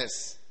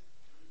godliness.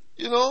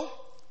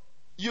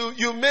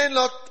 You may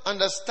not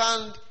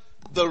understand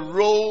the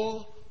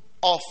role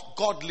of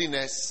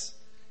godliness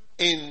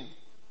in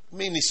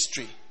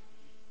ministry.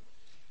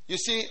 You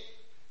see,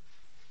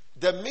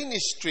 the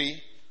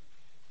ministry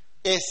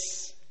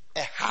is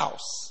a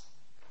house.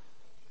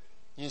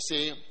 You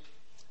see,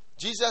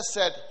 Jesus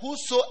said,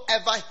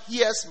 whosoever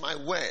hears my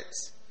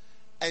words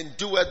and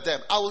doeth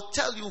them, I will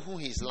tell you who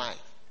he is like.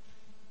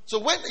 So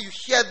when you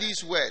hear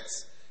these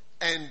words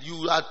and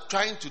you are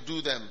trying to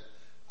do them,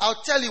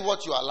 I'll tell you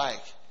what you are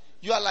like.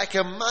 You are like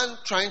a man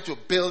trying to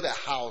build a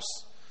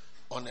house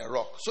on a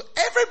rock. So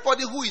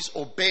everybody who is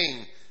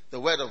obeying the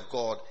word of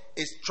God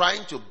is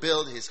trying to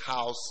build his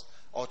house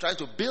or trying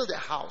to build a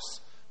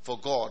house for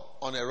God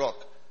on a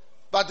rock.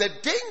 But the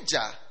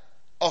danger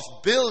of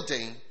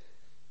building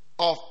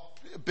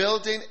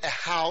a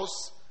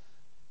house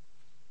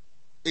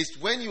is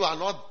when you are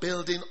not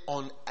building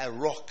on a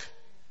rock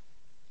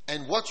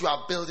and what you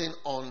are building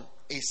on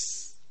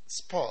is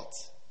spot.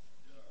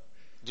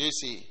 Do you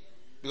see?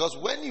 Because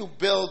when you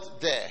build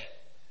there,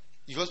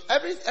 because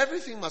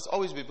everything must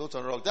always be built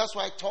on rock. That's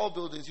why tall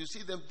buildings, you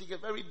see them dig a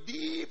very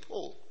deep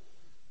hole,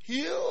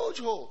 huge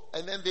hole,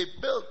 and then they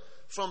build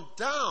from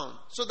down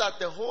so that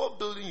the whole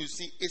building you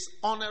see is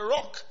on a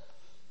rock.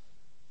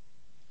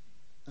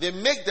 They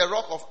make the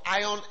rock of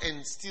iron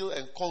and steel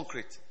and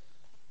concrete,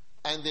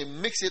 and they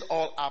mix it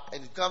all up,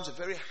 and it becomes a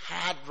very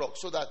hard rock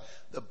so that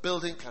the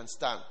building can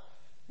stand.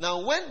 Now,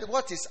 when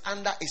what is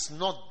under is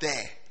not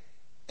there,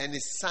 and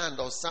it's sand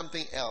or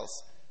something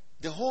else,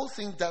 the whole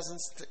thing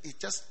it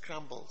just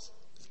crumbles.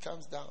 It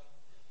comes down.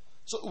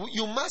 So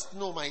you must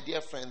know, my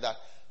dear friend, that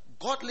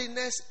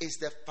godliness is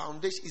the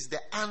foundation, is the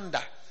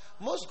under.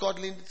 Most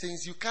godly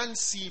things you can't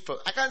see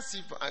I can't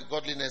see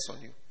godliness on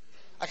you.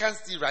 I can't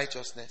see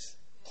righteousness.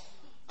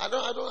 I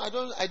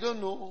don't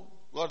know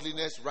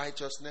godliness,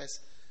 righteousness,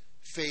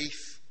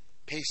 faith,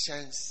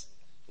 patience,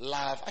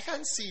 love. I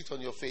can't see it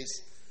on your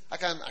face. I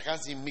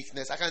can't see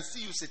meekness. I can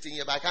see you sitting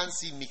here, but I can't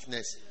see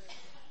meekness.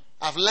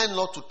 I've learned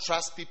not to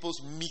trust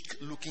people's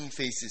meek-looking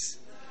faces.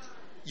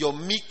 Your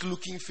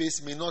meek-looking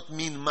face may not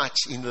mean much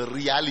in the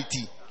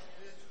reality.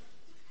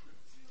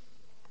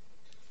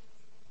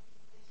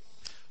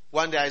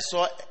 One day I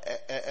saw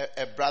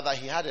a brother.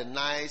 He had a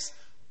nice,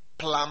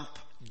 plump,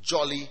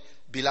 jolly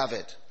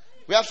beloved.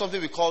 We have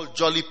something we call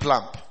jolly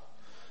plump.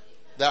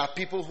 There are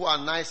people who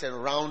are nice and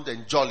round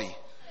and jolly.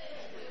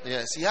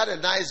 Yes, he had a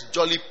nice,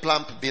 jolly,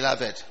 plump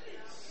beloved.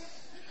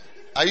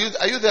 Are you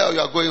there or you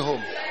are going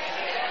home?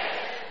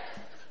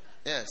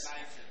 Yes.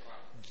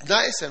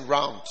 Nice and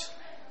round.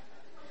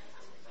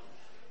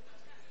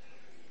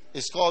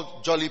 It's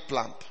called Jolly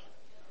Plump.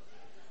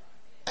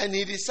 And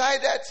he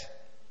decided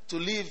to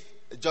leave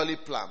Jolly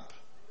Plump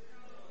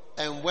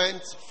and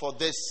went for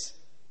this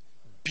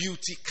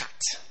beauty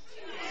cat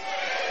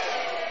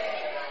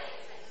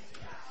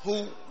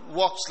who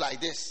walks like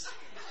this.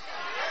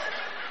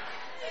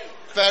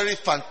 Very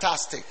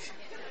fantastic.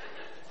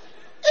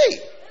 Hey!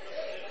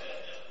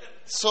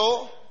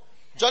 So,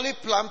 Jolly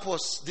Plump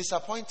was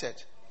disappointed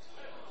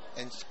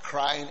and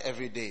crying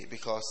every day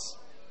because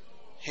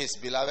his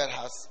beloved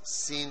has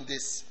seen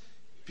this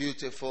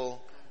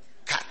beautiful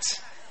cat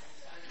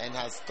and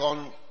has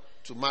gone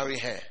to marry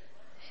her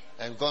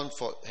and gone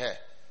for her.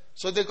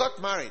 So they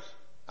got married.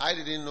 I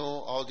didn't know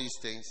all these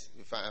things.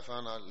 I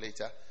found out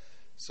later.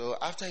 So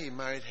after he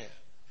married her,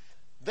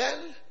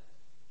 then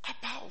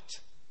about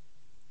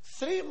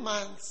 3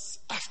 months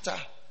after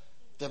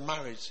the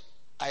marriage,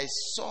 I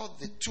saw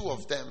the two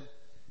of them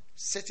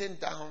sitting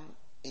down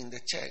in the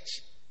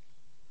church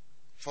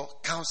for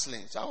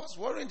counseling. So I was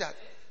worried that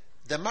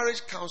the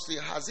marriage counseling,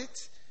 has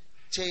it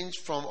changed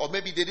from, or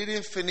maybe they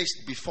didn't finish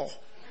before.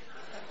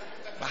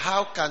 But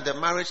how can the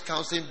marriage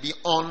counseling be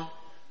on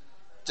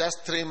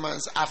just 3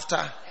 months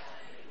after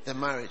the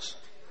marriage?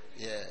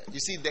 Yeah. You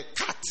see, the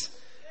cat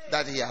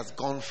that he has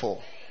gone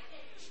for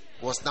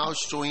was now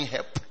showing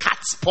her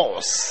cat's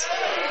paws.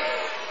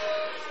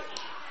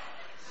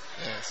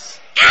 Yes.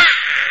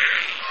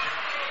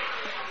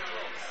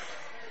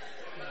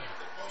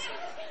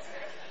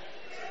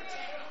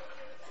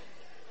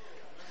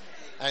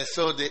 And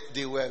so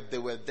they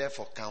were there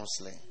for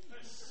counseling.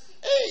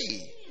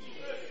 Hey!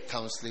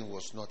 Counseling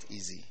was not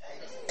easy.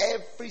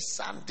 Every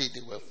Sunday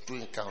they were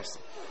doing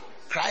counseling.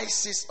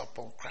 Crisis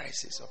upon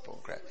crisis upon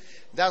crisis.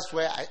 That's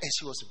where and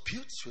she was a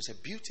beauty. She was a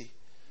beauty.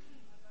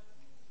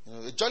 You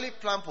know, the Jolly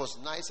Plump was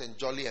nice and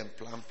jolly and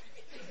plump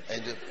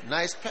and a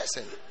nice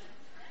person.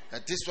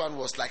 And this one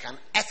was like an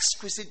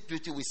exquisite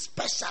beauty with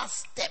special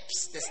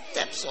steps. The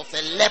steps of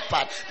a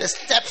leopard. The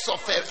steps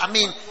of a,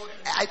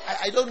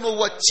 I don't know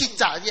what,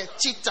 cheetah. Yeah,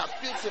 cheetah.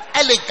 Beautiful.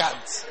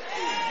 Elegant.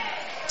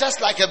 Just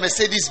like a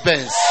Mercedes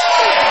Benz.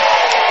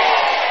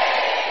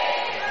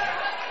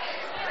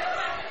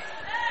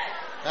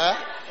 Huh?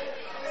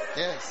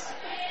 Yes.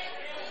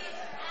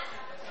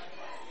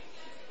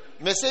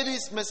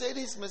 Mercedes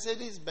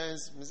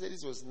Benz.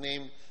 Mercedes was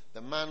named,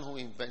 the man who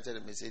invented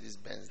the Mercedes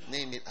Benz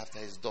named it after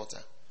his daughter.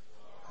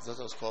 His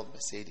daughter was called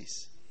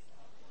Mercedes.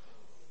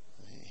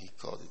 He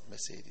called it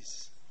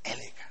Mercedes.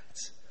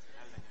 Elegant.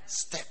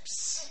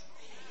 Steps.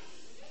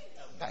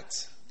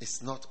 But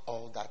it's not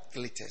all that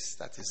glitters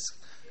that is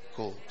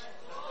gold.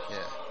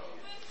 Yeah.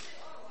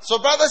 So,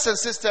 brothers and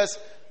sisters,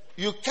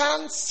 you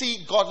can't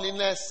see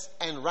godliness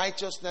and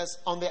righteousness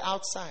on the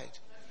outside.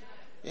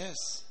 Yes.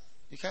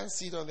 You can't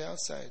see it on the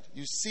outside.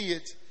 You see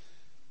it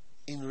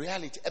in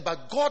reality.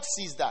 But God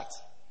sees that.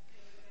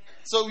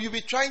 So you'll be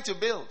trying to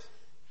build.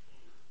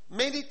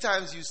 Many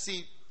times you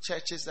see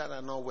churches that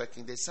are not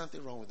working. There's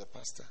something wrong with the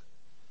pastor.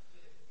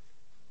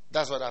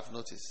 That's what I've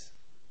noticed.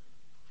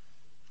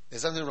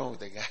 There's something wrong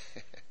with the guy.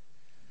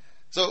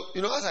 So,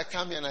 as I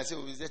come here and I say,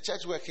 is the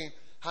church working?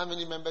 How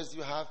many members do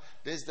you have?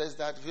 This,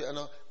 that.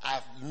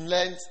 I've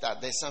learned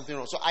that there's something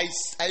wrong. So I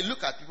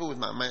look at people with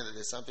my mind that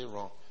there's something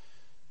wrong.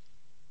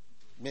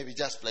 Maybe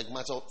just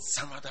phlegmatic or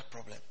some other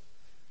problem.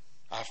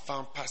 I've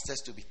found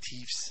pastors to be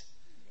thieves.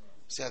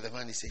 See how the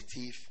man is a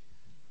thief.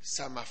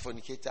 Some are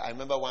fornicator. I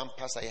remember one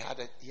pastor, he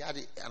had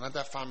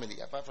another family.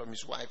 Apart from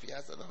his wife, he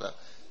has another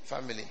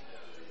family.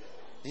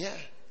 Yeah.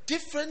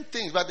 Different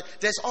things. But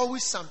there's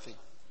always something.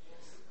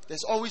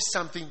 There's always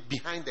something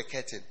behind the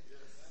curtain.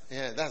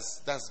 Yeah,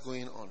 that's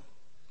going on.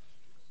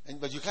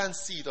 But you can't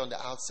see it on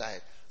the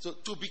outside. So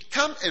to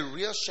become a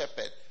real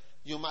shepherd,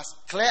 you must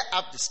clear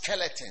up the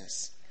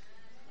skeletons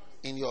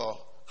in your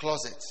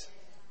closet.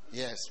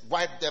 Yes.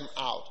 Wipe them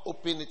out.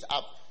 Open it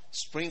up.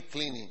 Spring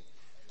cleaning.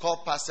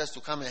 Call pastors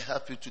to come and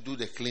help you to do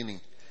the cleaning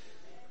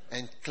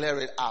and clear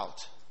it out.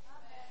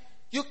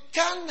 You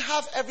can't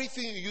have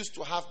everything you used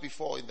to have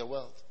before in the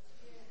world.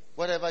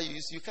 Whatever you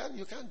used, you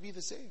can't be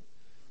the same.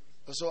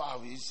 So I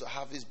used to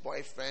have this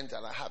boyfriend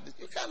and I have this.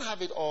 You can't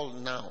have it all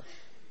now.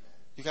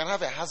 You can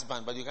have a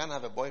husband, but you can't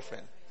have a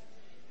boyfriend.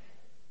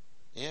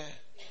 Yeah.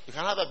 You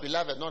can have a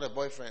beloved, not a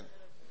boyfriend.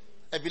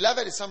 A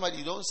beloved is somebody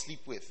you don't sleep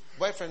with.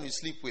 Boyfriend you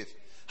sleep with.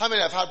 How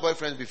many have had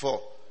boyfriends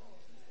before?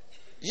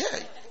 Yeah.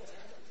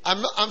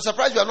 I'm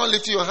surprised you are not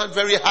lifting your hand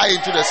very high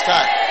into the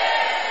sky.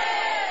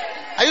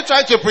 Are you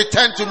trying to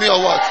pretend to me or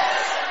what?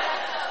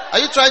 Are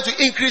you trying to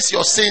increase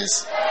your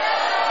sins?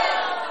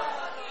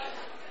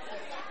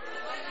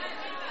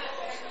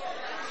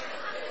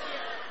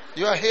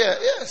 You are here,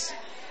 yes.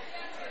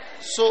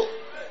 So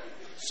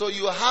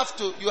you have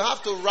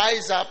to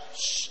rise up.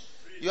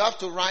 You have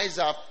to rise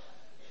up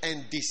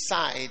and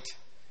decide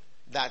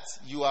that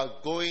you are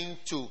going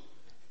to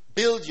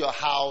build your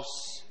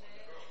house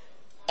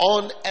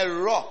on a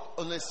rock,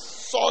 on a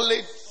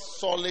solid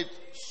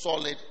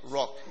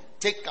rock.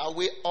 Take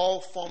away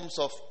all forms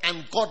of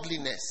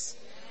ungodliness,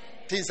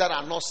 things that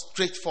are not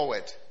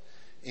straightforward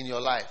in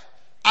your life.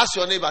 Ask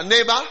your neighbor,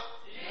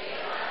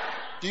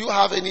 do you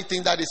have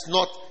anything that is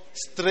not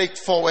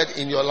straightforward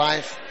in your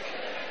life?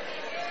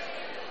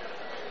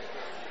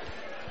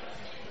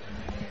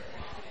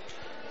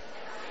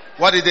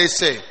 What did they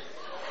say?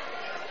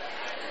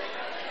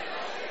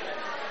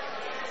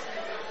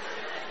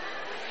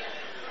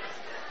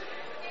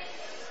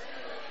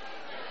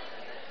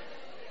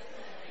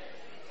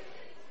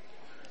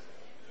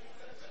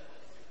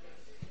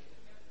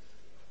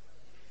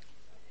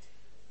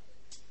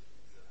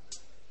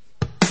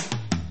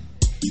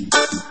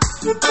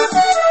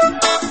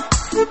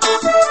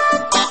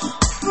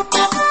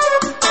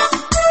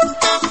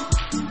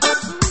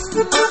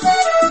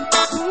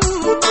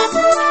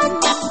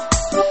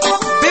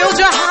 Build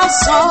your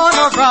house on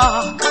a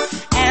rock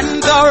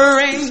and the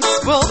rains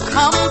will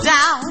come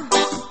down.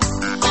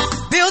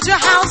 Build your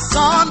house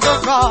on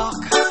the rock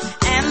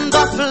and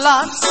the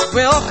floods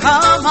will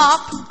come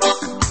up.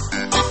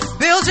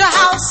 Build your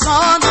house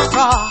on a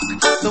rock,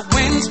 the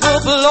winds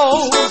will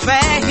blow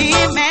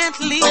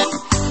vehemently,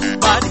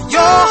 but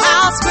your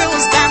house will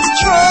stand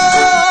strong.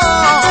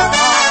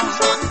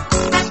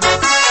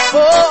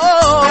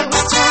 Oh,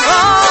 strong.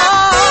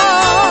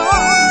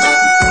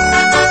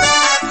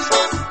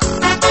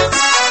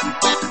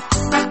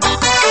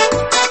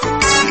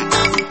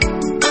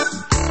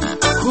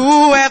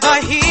 Whoever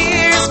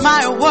hears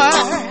my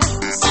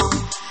words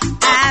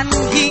and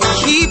he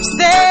keeps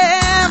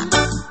them,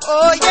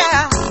 oh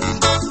yeah,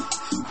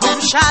 whom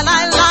shall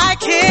I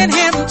liken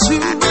him to?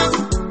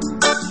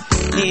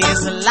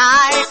 Is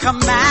like a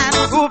man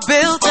who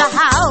built a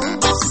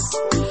house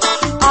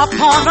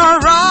upon a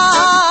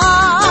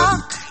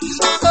rock,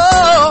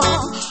 oh,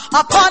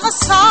 upon a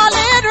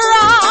solid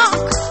rock.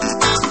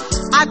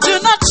 I do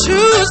not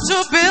choose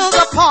to build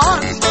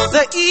upon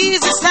the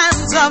easy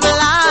sands of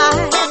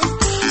life.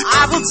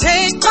 I will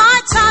take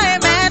my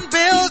time and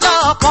build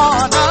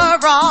upon a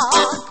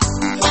rock.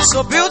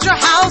 So build your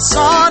house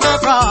on a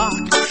rock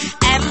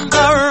and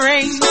the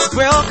rains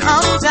will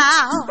come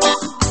down.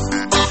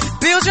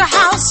 Build your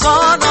house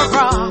on a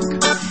rock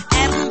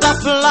and the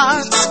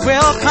floods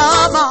will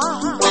come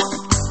on.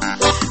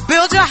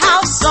 Build your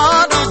house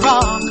on a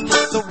rock,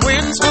 the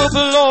winds will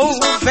blow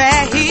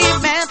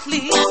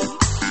vehemently,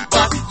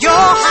 but your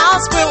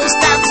house will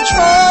stand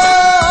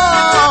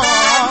strong.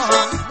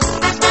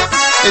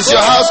 Is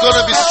your house going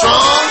to be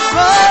strong?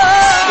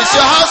 Is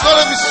your house going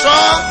to be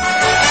strong?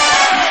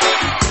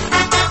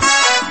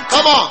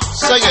 Come on,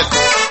 sing it.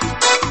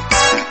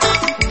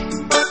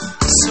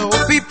 So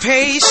be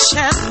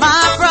patient,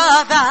 my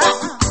brother.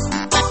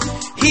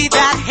 He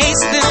that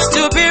hastens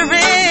to be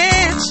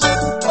rich,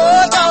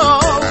 oh no,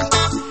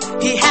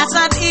 he has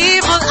an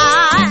evil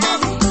eye.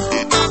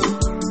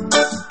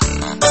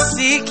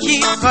 Seek ye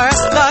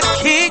first the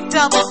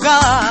kingdom of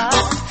God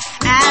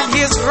and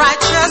his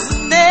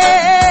righteousness.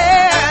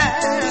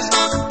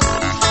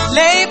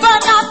 Labor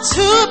not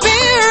to be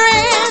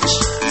rich.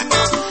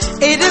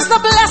 It is the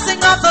blessing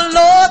of the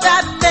Lord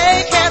that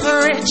maketh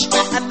rich,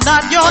 and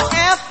not your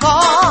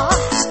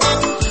efforts.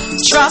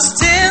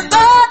 Trust in the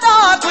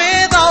Lord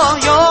with all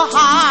your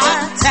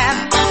heart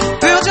and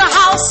build your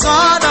house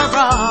on a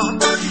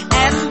rock,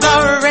 and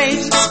the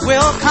rains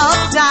will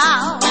come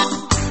down.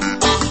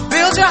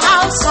 Build your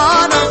house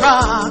on a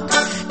rock,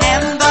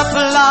 and the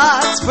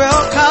floods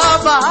will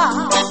come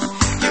up.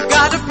 You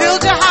gotta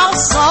build your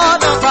house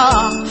on a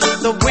rock.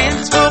 The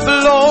winds will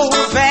blow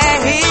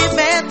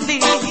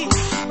vehemently,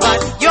 but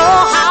your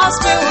house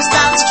will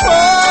stand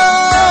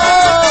strong.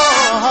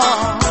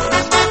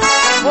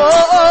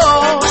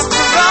 Oh,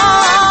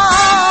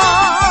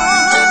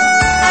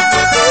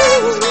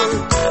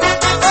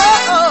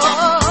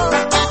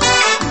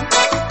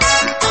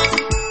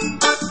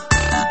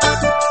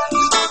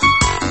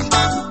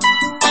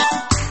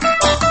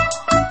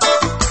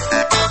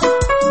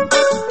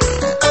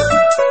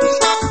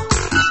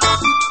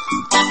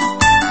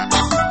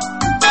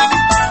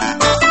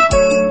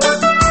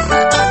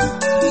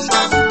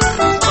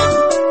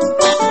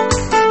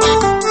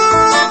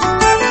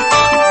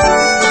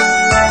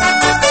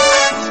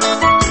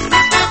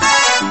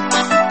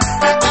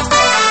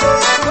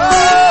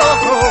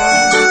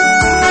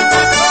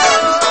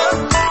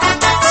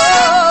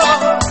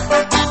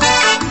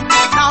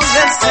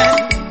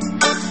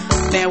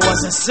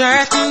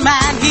 certain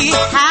man, he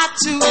had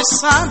 2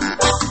 sons.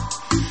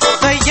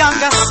 The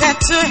younger said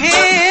to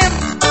him,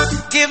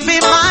 give me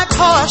my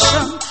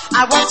portion,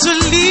 I want to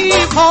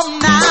leave home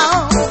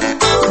now.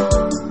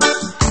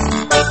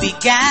 He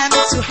began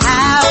to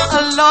have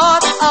a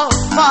lot of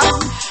fun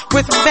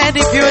with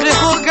many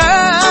beautiful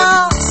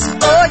girls,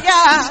 oh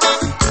yeah.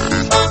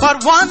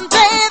 But one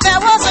day there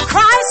was a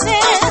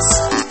crisis.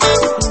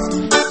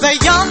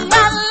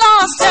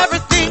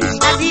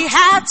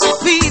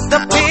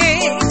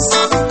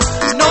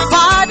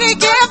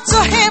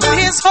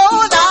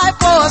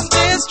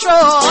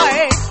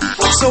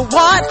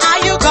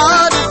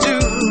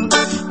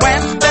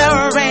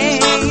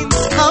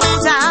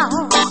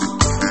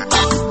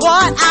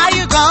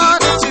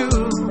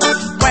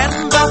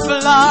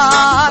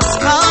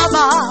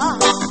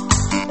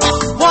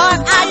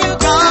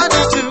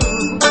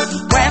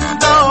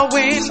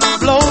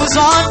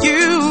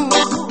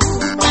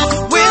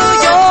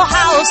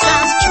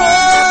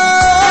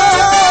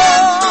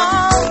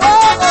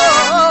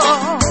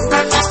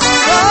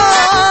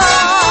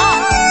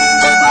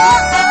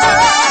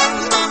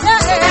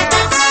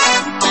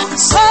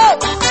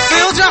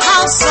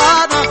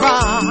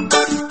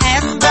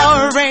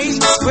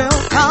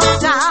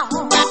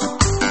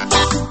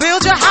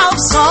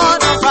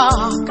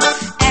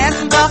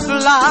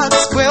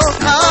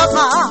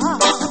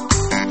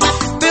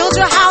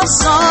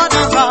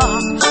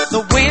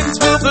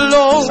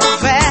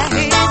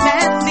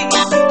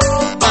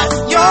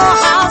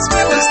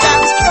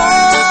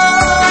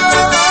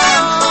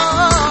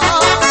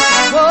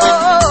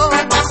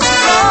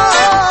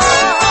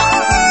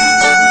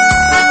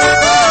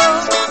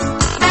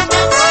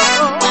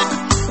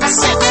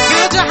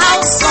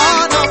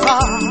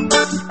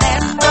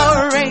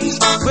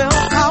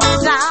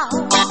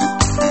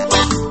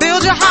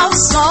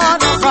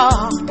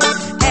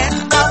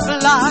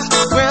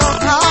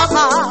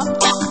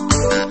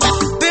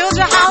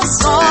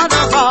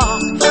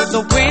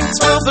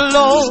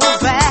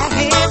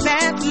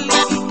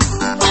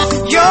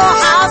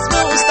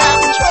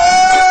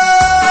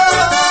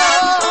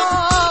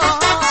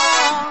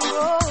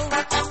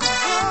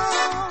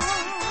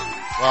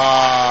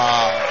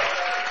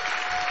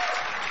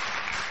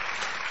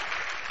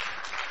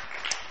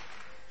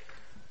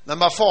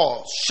 Number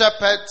 4,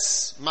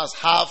 shepherds must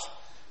have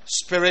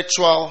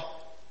spiritual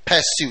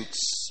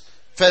pursuits.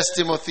 1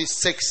 Timothy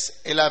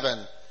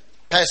 6:11.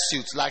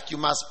 Pursuits, like you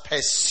must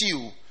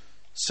pursue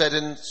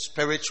certain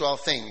spiritual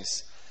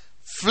things.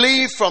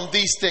 Flee from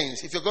these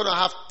things. If you're going to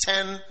have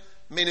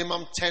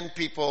minimum 10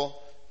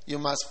 people, you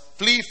must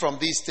flee from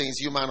these things,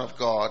 you man of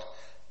God,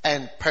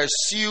 and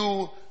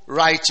pursue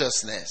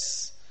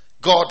righteousness,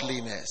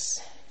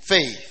 godliness,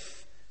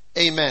 faith,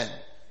 amen,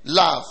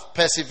 love,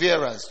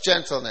 perseverance,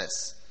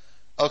 gentleness.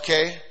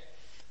 Okay?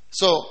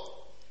 So,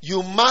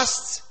 you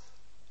must,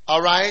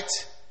 all right,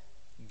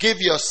 give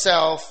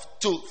yourself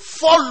to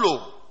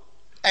follow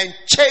and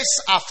chase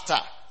after.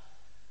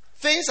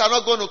 Things are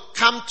not going to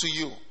come to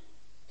you.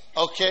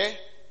 Okay?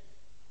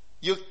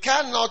 You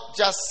cannot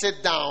just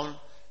sit down.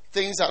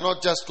 Things are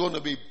not just going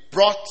to be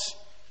brought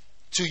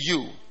to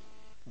you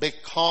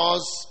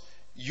because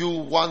you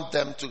want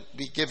them to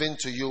be given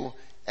to you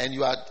and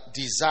you are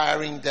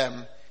desiring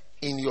them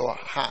in your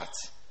heart.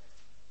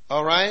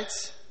 All right?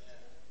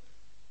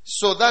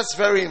 So that's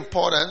very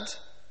important.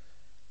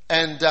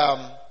 And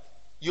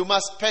you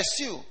must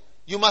pursue.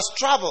 You must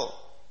travel.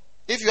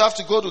 If you have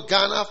to go to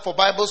Ghana for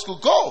Bible school,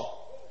 go.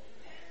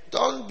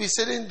 Don't be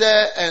sitting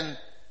there and,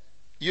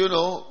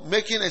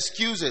 making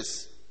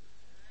excuses.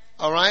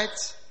 All right?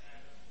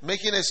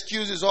 Making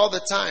excuses all the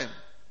time.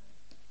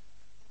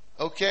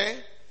 Okay?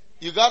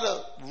 You got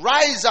to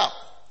rise up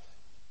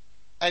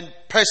and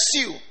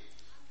pursue.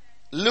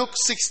 Luke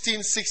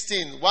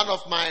 16:16, one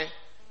of my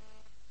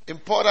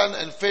important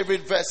and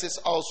favorite verses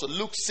also.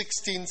 Luke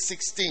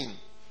 16:16.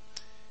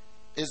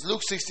 It's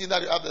Luke 16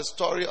 that you have the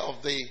story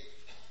of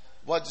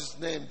what's his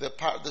name?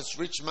 This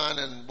rich man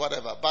and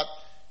whatever. But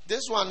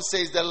this one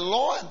says the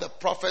law and the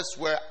prophets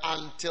were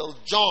until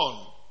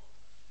John.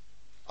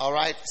 All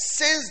right.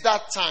 Since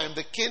that time,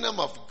 the kingdom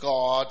of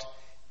God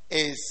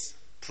is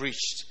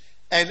preached,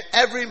 and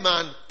every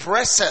man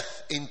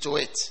presseth into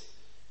it.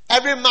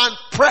 Every man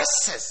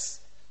presses.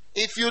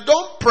 If you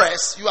don't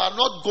press, you are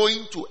not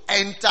going to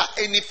enter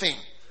anything.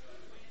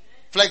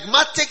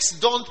 Phlegmatics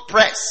don't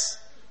press.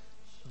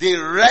 They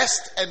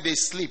rest and they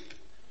sleep.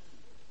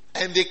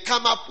 And they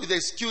come up with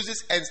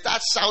excuses and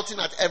start shouting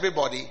at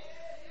everybody,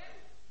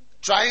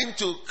 trying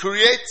to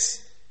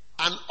create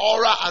an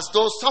aura as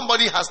though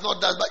somebody has not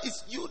done. But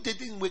you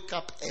didn't wake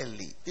up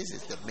early. This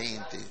is the main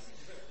thing.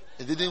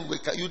 You didn't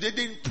wake up. You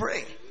didn't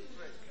pray.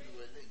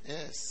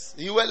 Yes.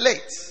 You were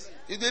late.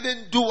 You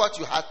didn't do what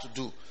you had to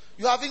do.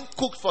 You haven't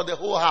cooked for the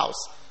whole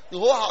house. The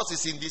whole house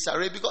is in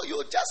disarray because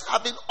you just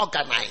haven't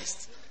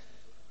organized.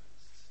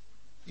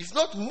 You've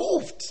not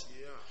moved.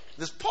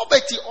 There's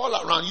poverty all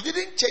around. You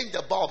didn't change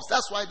the bulbs.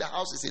 That's why the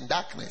house is in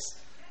darkness.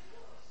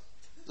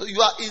 So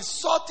you are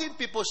insulting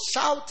people,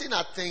 shouting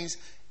at things.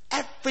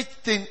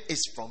 Everything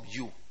is from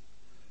you.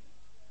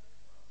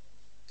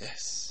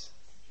 Yes.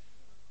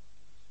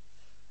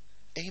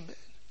 Amen.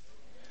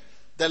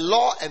 The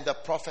law and the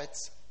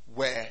prophets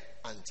were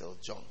until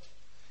John.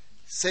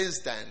 Since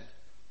then,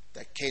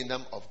 the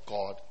kingdom of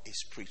God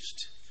is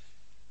preached.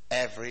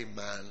 Every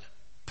man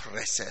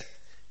presseth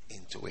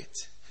into it.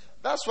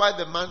 That's why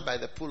the man by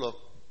the pool of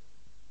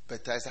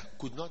Bethesda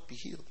could not be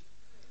healed.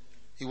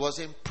 He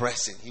wasn't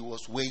pressing, he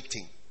was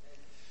waiting.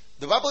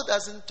 The Bible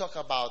doesn't talk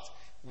about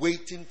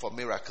waiting for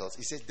miracles.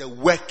 It says the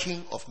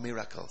working of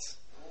miracles.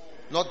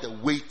 Not the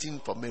waiting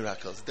for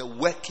miracles, the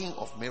working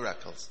of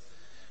miracles.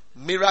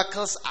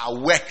 Miracles are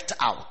worked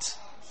out.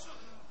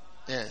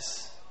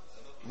 Yes.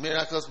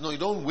 Miracles, no, you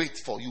don't wait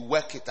for, you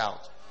work it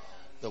out.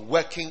 The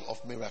working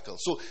of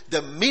miracles. So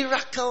the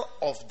miracle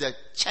of the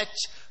church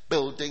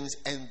buildings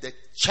and the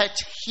church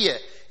here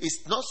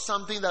is not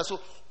something that's so,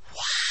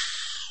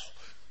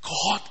 wow,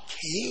 God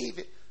gave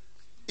it.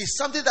 It's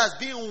something that's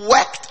being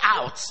worked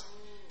out.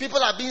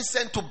 People are being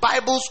sent to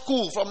Bible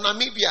school from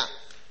Namibia.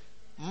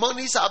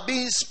 Monies are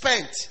being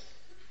spent.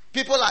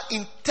 People are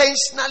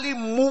intentionally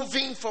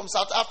moving from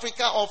South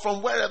Africa or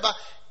from wherever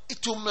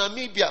to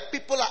Namibia.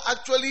 People are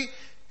actually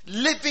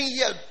living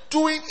here,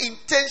 doing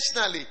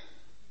intentionally.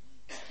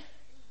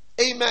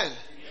 Amen.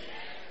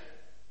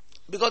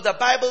 Because the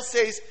Bible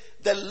says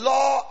the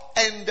law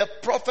and the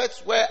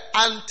prophets were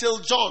until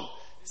John.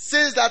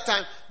 Since that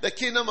time, the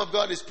kingdom of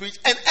God is preached.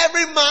 And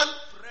every man,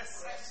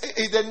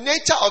 the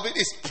nature of it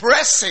is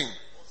pressing.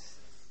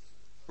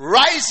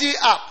 Rise ye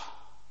up.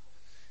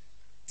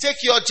 Take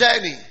your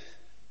journey.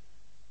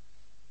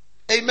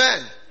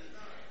 Amen.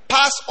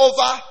 Pass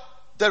over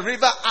the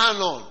river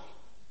Arnon.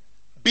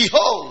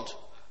 Behold,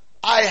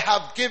 I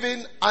have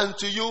given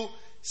unto you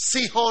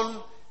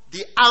Sihon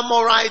the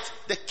Amorite,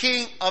 the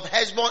king of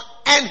Heshbon,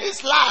 and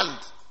his land.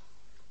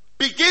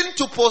 Begin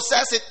to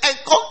possess it and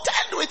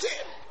contend with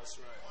him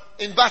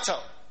in battle.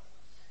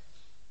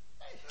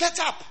 Get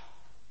up.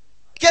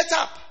 Get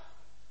up.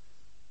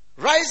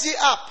 Rise ye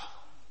up.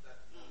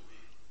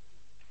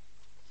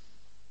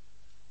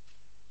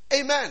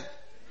 Amen.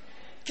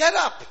 Get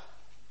up.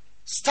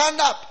 Stand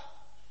up.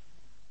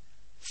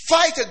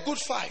 Fight a good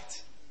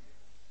fight.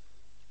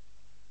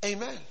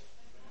 Amen.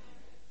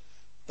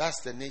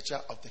 That's the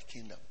nature of the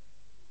kingdom.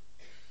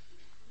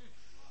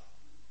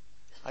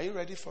 Are you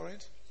ready for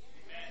it?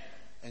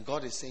 And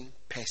God is saying,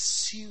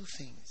 pursue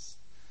things.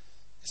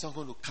 It's not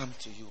going to come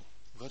to you.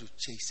 You've got to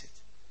chase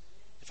it.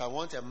 If I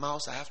want a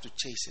mouse, I have to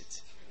chase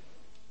it.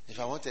 If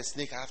I want a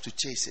snake, I have to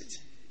chase it.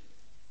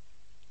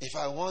 If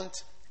I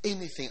want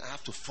anything, I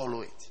have to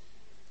follow it.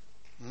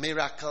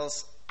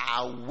 Miracles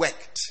are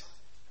worked.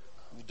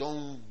 We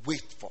don't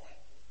wait for.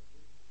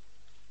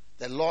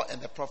 The law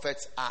and the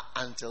prophets are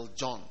until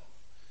John.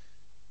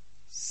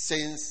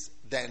 Since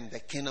then, the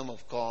kingdom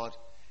of God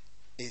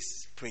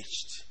is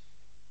preached.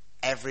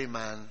 Every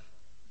man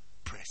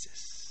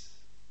presses.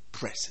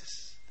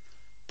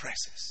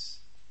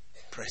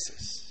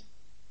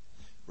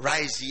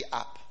 Rise ye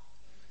up.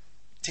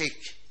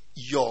 Take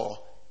your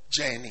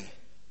journey.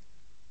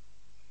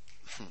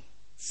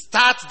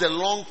 Start the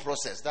long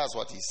process. That's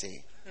what he's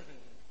saying.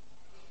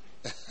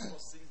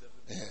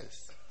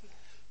 Yes.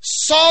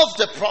 Solve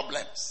the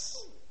problems.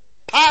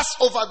 Pass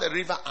over the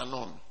river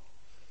Arnon.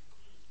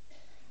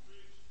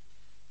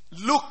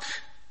 Look,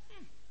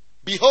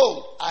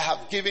 behold, I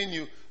have given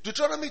you.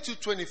 Deuteronomy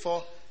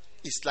 2:24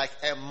 is like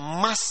a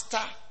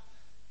master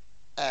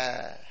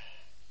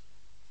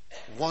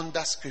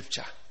wonder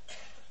scripture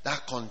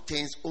that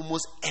contains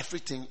almost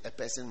everything a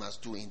person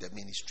must do in the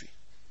ministry.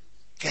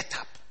 Get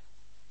up.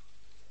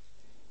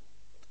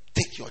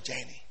 Take your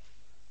journey.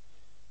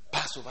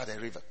 Pass over the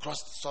river.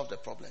 Solve the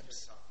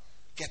problems.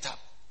 Get up.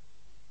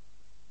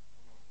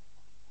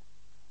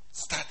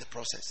 Start the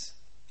process.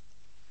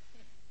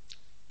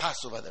 Pass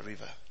over the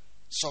river.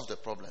 Solve the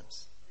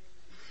problems.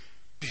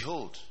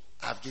 Behold,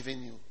 I have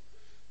given you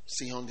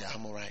Sihon the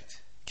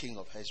Amorite, king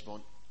of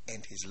Heshbon,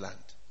 and his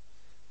land.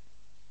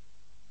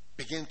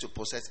 Begin to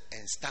possess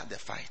and start the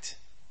fight.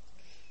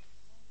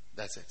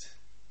 That's it.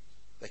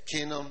 The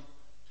kingdom,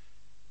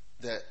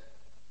 the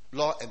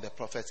law and the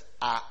prophets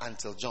are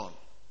until John.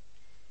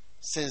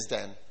 Since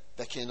then,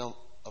 the kingdom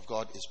of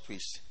God is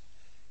preached.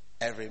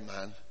 Every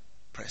man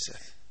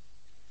presseth.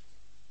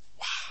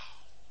 Wow.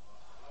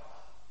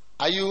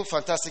 Are you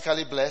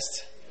fantastically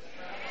blessed?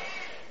 Amen.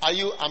 Are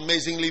you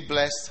amazingly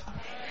blessed? Amen.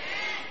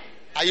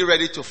 Are you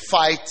ready to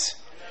fight?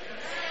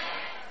 Amen.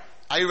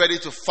 Are you ready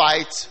to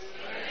fight?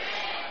 Amen.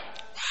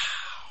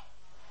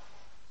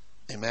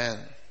 Wow. Amen.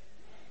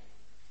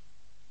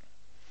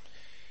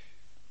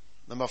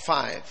 Number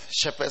 5,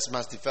 shepherds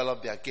must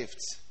develop their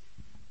gifts.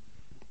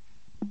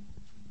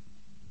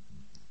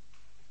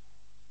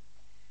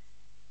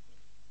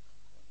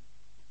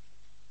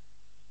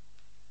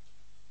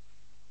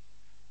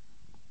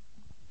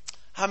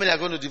 How many are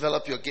going to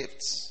develop your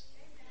gifts?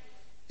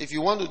 If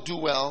you want to do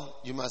well,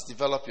 you must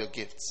develop your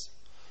gifts.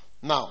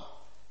 Now,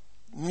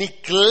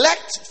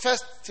 neglect 1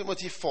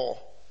 Timothy 4,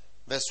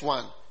 verse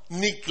 1.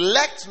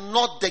 Neglect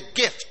not the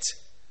gift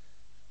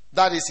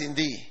that is in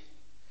thee,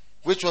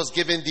 which was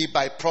given thee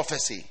by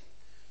prophecy,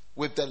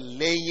 with the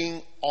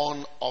laying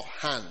on of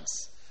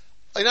hands.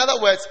 In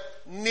other words,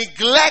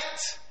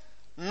 neglect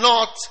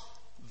not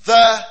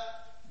the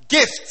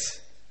gift.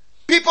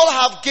 People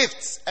have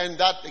gifts, and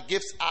that the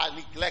gifts are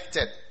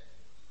neglected.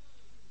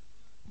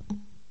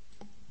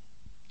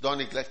 Don't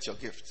neglect your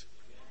gift.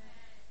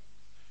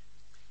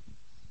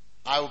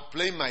 I will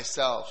blame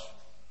myself.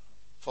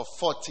 For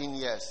 14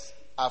 years,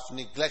 I've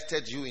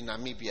neglected you in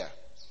Namibia.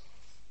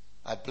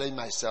 I blame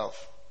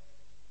myself.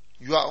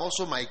 You are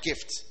also my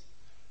gift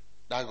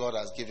that God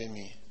has given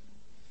me.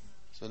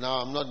 So now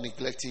I'm not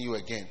neglecting you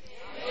again.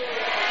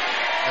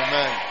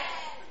 Amen.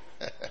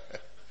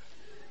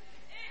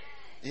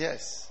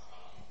 Yes.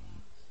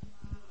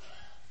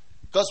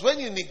 Because when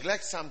you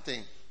neglect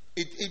something,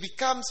 it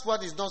becomes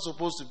what it's not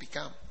supposed to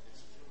become.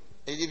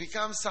 It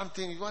becomes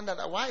something you wonder,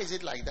 why is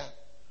it like that?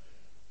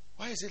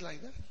 Why is it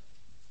like that?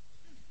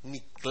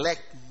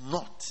 Neglect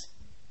not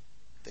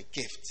the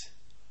gift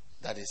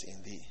that is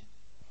in thee.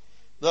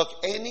 Look,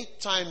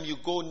 anytime you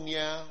go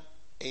near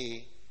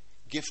a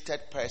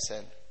gifted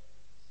person,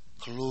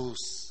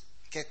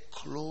 get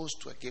close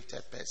to a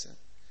gifted person,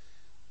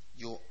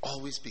 you'll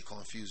always be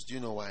confused. Do you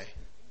know why?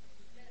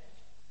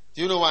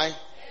 Do you know why? Yes.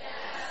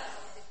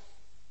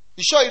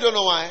 You sure you don't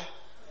know why?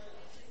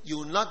 You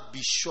will not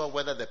be sure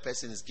whether the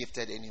person is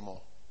gifted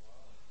anymore.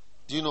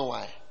 Do you know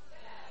why?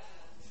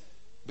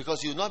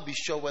 Because you will not be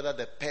sure whether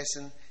the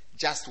person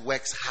just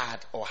works hard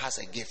or has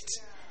a gift.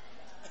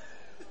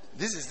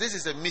 This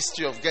is a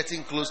mystery of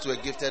getting close to a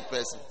gifted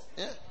person.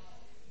 Yeah.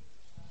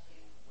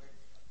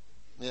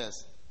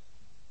 Yes.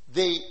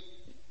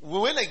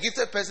 When a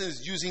gifted person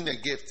is using a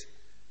gift,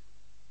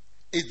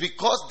 it's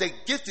because the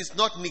gift is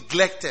not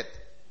neglected.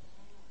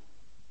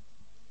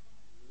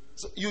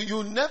 So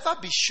you'll never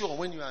be sure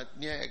when you are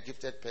near a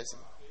gifted person.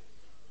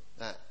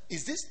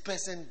 Is this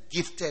person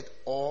gifted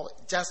or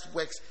just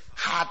works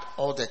hard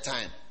all the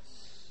time?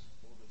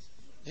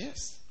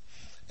 Yes.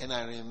 And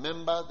I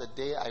remember the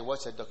day I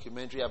watched a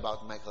documentary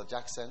about Michael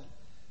Jackson,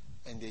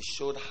 and they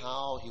showed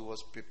how he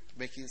was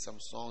making some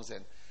songs,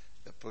 and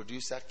the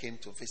producer came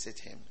to visit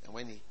him. And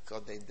when he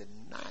got there in the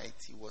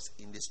night, he was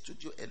in the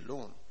studio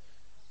alone,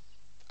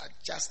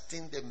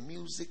 adjusting the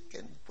music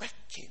and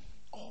working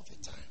all the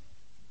time.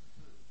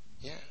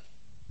 Yeah.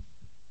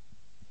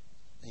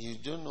 And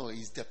don't know,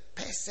 is the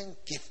person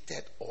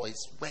gifted or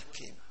is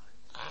working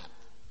hard?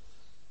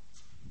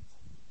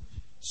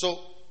 So,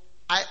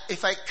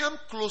 if I come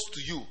close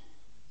to you,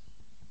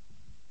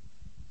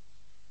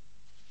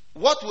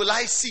 what will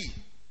I see?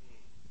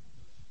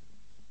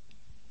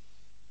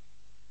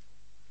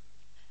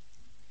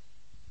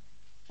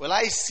 Will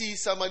I see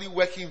somebody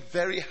working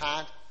very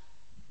hard,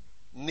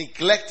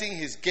 neglecting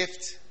his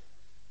gift,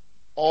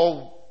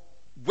 or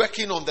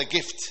working on the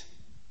gift?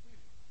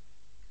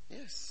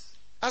 Yes.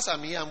 As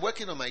I'm here, I'm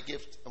working on my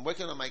gift. I'm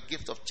working on my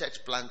gift of church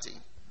planting.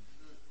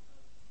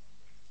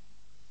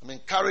 I'm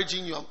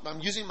encouraging you. I'm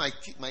using my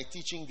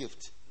teaching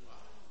gift.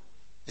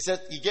 He said,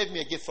 he gave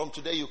me a gift. From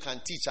today you can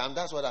teach. And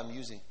that's what I'm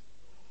using.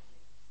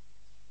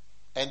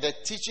 And the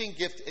teaching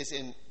gift is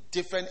in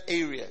different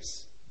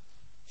areas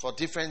for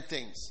different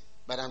things.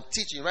 But I'm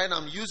teaching. Right now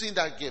I'm using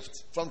that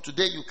gift. From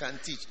today you can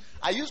teach.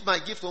 I use my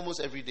gift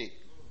almost every day.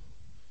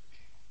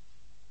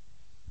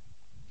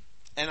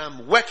 And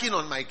I'm working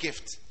on my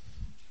gift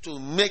to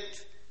make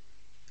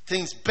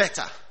things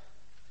better.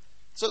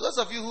 So those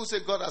of you who say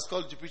God has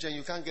called you to preach and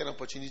you can't get an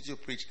opportunity to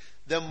preach,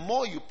 the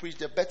more you preach,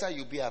 the better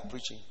you'll be at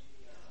preaching.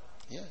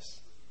 Yes.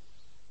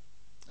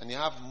 And you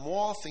have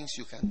more things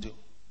you can do.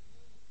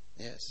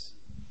 Yes.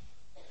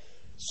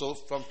 So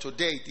from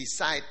today,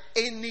 decide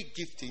any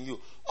gift in you.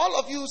 All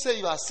of you who say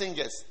you are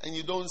singers and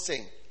you don't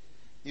sing.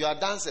 You are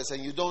dancers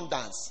and you don't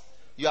dance.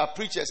 You are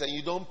preachers and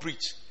you don't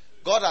preach.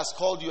 God has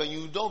called you and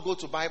you don't go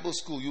to Bible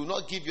school. You will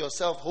not give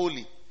yourself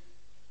wholly.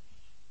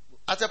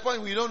 At a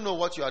point, we don't know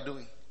what you are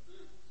doing.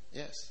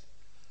 Yes.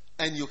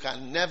 And you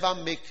can never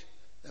make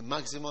the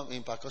maximum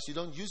impact because you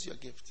don't use your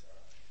gift.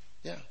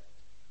 Yeah.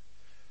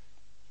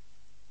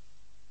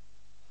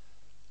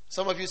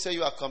 Some of you say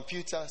you are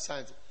computer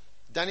scientist.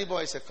 Danny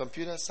Boy is a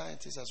computer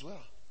scientist as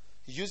well.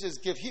 He uses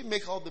gift. He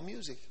makes all the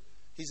music.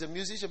 He's a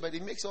musician, but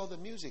he makes all the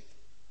music.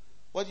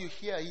 What you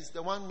hear, he's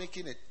the one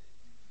making it.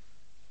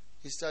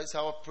 He's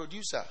our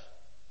producer.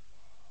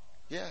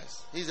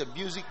 Yes. He's a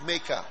music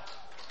maker.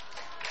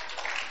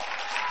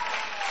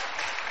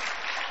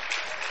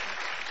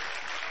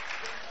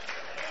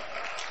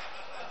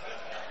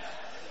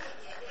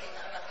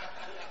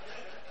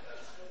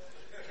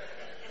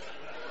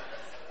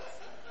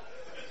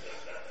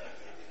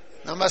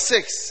 Number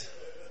 6,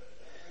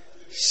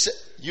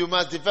 you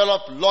must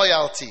develop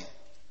loyalty,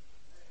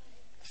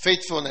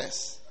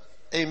 faithfulness.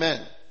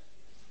 Amen.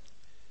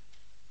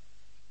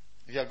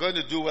 If you are going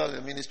to do well in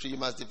the ministry, you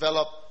must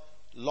develop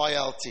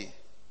loyalty.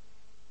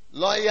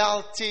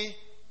 Loyalty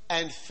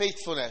and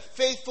faithfulness.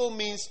 Faithful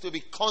means to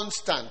be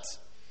constant.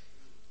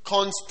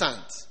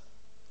 Constant.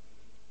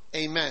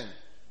 Amen.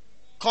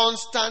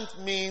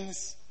 Constant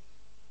means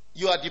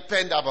you are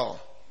dependable.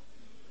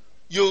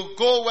 You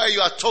go where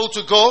you are told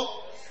to go.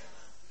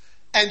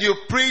 And you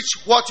preach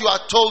what you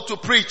are told to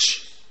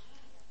preach.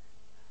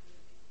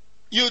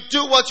 You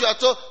do what you are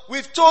told.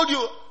 We've told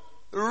you,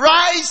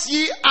 rise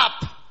ye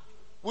up.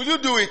 Will you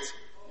do it?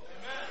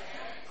 Amen.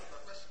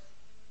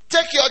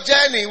 Take your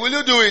journey. Will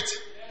you do it? Yes.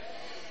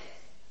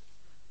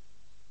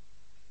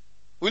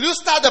 Will you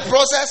start the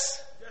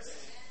process?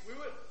 Yes. We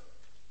will.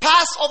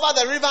 Pass over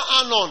the river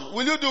Arnon.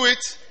 Will you do it?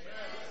 Yes.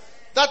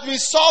 That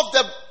means solve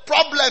the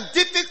problem.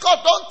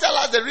 Difficult. Don't tell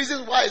us the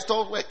reasons why it's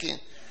not working.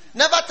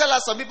 Never tell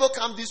us some people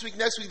come this week,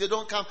 next week they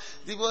don't come.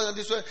 People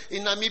this way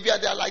in Namibia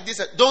they are like this.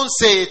 Don't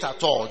say it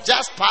at all.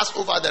 Just pass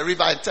over the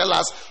river and tell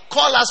us.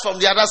 Call us from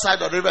the other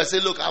side of the river and say,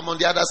 look, I'm on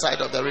the other side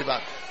of the river.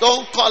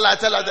 Don't call and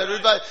tell us the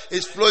river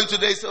is flowing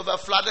today. It's over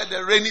flooded.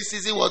 The rainy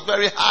season was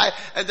very high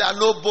and there are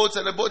no boats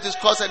and the boat is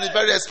crossed and it's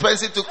very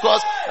expensive to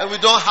cross and we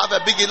don't have a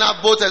big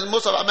enough boat and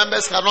most of our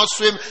members cannot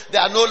swim.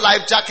 There are no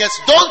life jackets.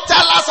 Don't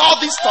tell us all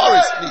these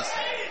stories, please.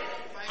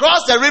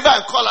 Cross the river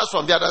and call us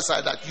from the other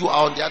side that you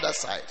are on the other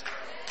side.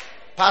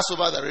 Pass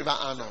over the river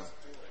Arnon.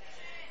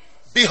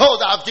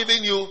 Behold, I have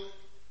given you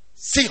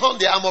Sihon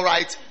the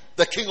Amorite,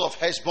 the king of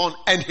Heshbon,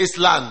 and his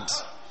land.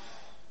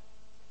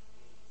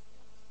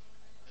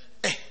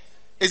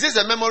 Is this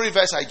a memory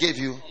verse I gave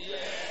you? Yes.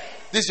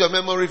 This is your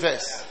memory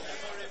verse?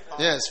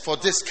 Yes, for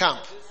this camp.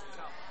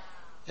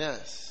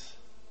 Yes.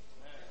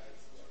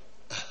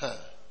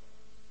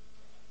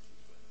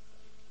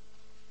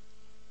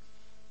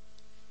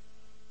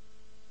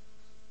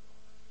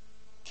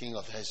 King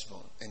of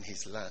Heshbon and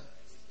his land.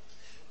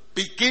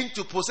 Begin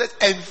to possess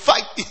and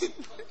fight him.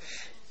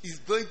 He's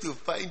going to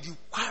find you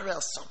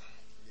quarrelsome.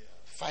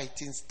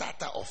 Fighting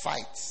starter of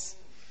fights.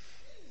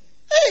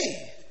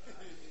 Hey!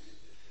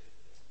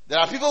 There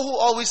are people who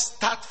always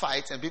start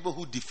fights and people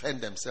who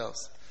defend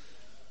themselves.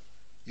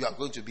 You are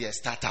going to be a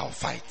starter of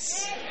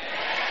fights.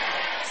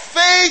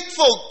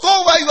 Faithful.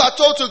 Go where you are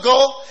told to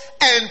go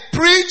and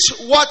preach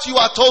what you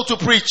are told to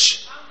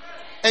preach.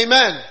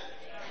 Amen.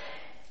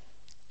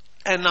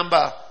 And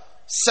number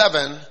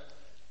 7,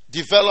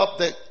 develop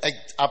the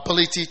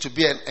ability to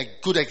be a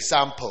good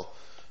example.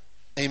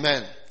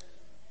 Amen.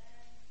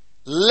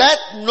 Let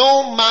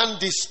no man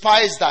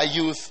despise thy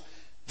youth.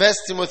 1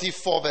 Timothy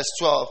 4 verse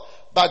 12.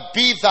 But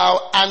be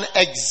thou an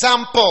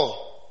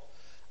example.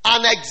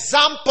 An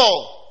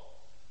example.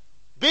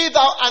 Be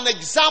thou an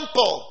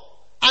example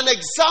an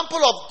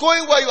example of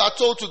going where you are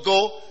told to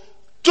go,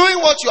 doing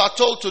what you are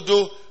told to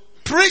do,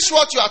 preach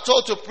what you are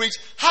told to preach,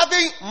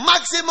 having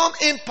maximum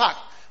impact.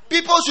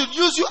 People should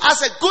use you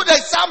as a good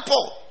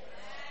example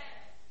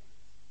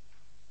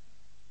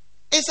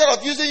instead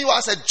of using you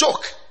as a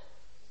joke.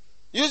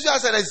 Use you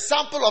as an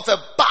example of a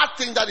bad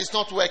thing that is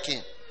not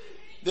working.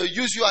 They'll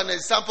use you as an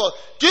example.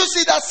 Do you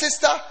see that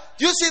sister?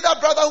 Do you see that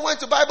brother who went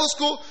to Bible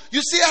school?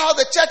 You see how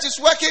the church is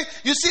working?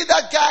 You see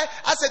that guy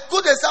as a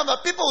good example.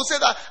 People will say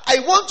that, I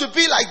want to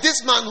be like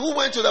this man who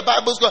went to the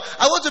Bible school.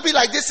 I want to be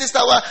like this sister.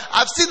 Well,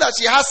 I've seen that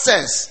she has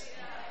sense.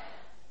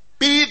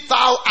 Be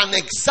thou an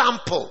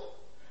example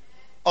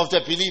of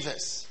the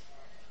believers.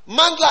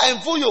 Mandla and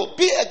Vuyo,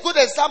 be a good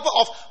example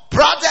of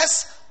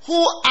brothers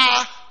who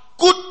are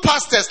good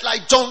pastors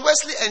like John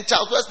Wesley and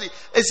Charles Wesley.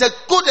 It's a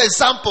good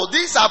example.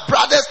 These are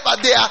brothers,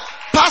 but they are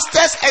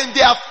pastors and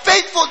they are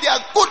faithful. They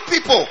are good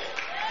people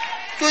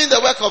doing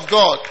the work of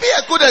God. Be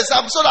a good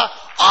example so that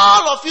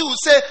all of you will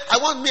say, I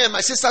want me and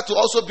my sister to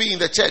also be in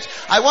the church.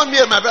 I want me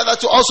and my brother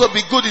to also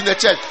be good in the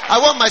church. I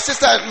want my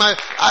sister and I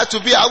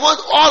want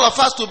all of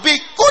us to be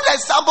good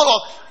example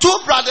of two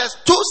brothers,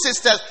 two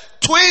sisters,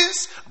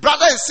 twins,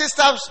 brother and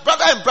sister,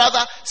 brother and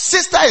brother,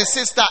 sister and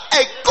sister.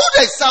 A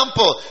good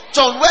example.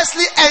 John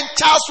Wesley and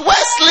Charles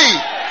Wesley.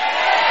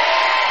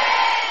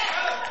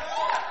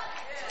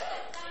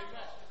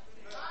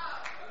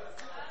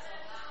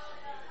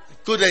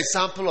 A good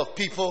example of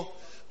people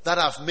that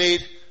have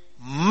made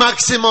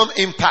maximum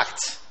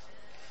impact.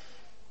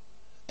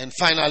 And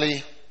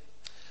finally,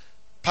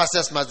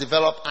 pastors must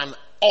develop an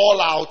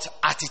all-out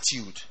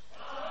attitude.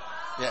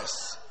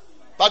 Yes.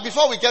 But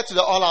before we get to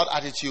the all-out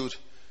attitude,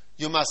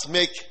 you must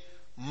make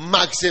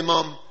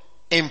maximum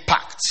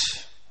impact.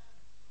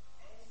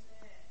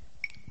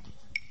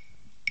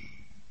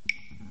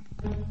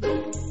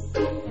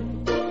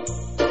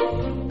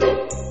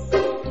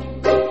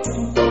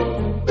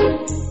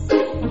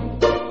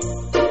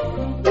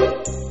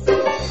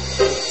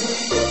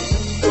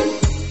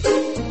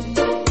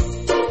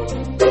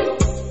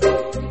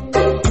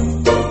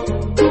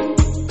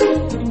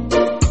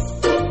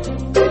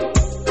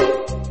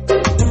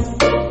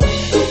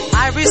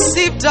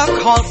 A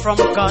call from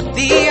God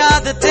the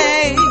other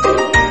day.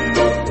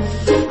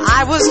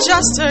 I was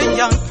just a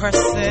young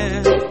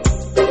person.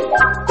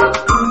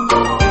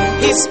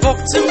 He spoke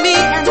to me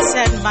and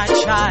said, my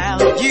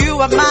child, you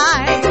are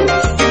mine.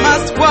 You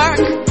must work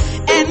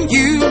and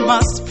you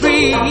must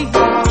preach.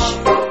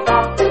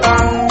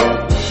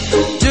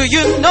 Do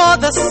you know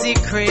the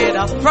secret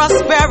of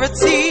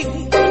prosperity?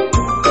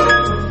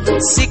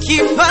 Seek ye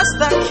first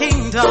the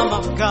kingdom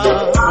of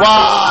God.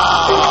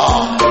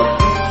 Wow!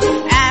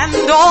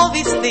 All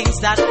these things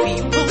that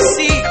people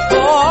seek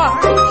for,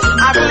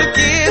 I will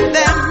give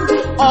them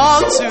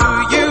all to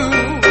you.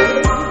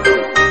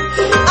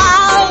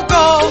 I'll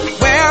go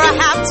where I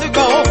have to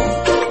go,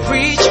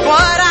 preach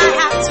what I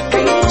have to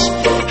preach,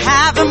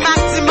 have a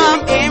maximum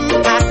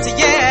impact,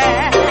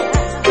 yeah.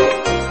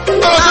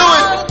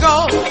 I'll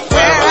go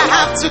where I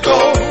have to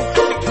go,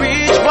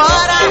 preach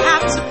what I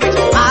have to preach,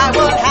 I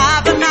will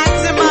have a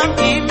maximum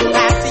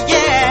impact,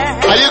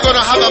 yeah. Are you going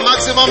to have a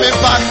maximum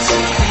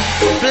impact?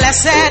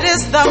 Blessed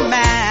is the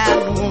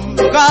man whom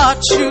God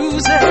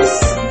chooses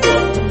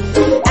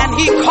and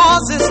he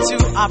causes to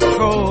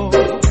approach.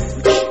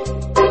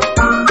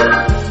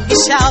 He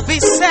shall be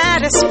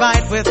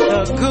satisfied with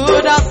the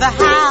good of the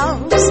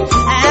house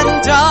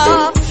and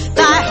of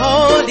thy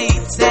holy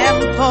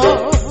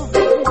temple.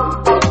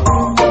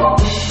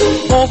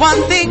 For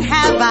one thing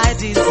have I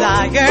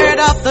desired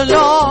of the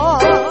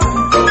Lord,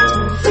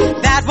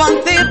 that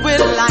one thing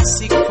will I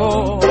seek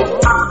for,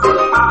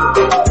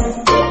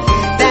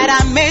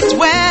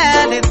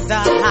 dwell in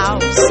the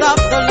house of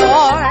the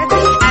Lord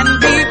and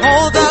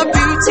behold the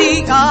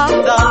beauty of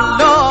the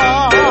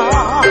Lord.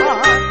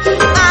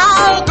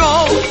 I'll go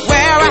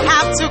where I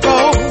have to go,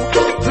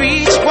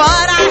 preach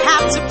what I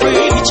have to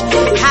preach,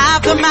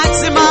 have the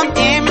maximum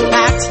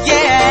impact,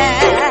 yeah.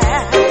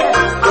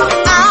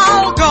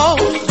 I'll go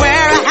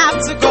where I have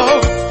to go,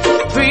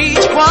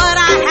 preach what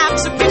I have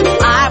to preach,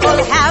 I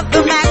will have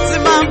the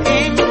maximum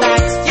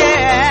impact,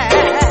 yeah.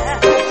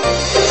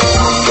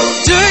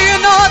 Do you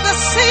know the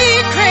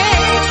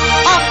secret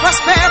of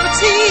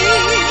prosperity?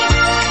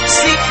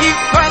 Seek ye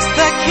first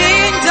the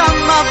kingdom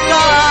of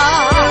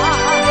God,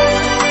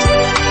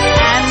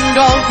 and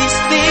all these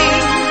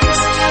things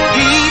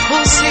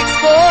people seek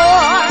for,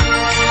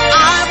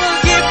 I will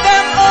give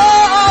them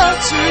all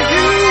to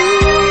you.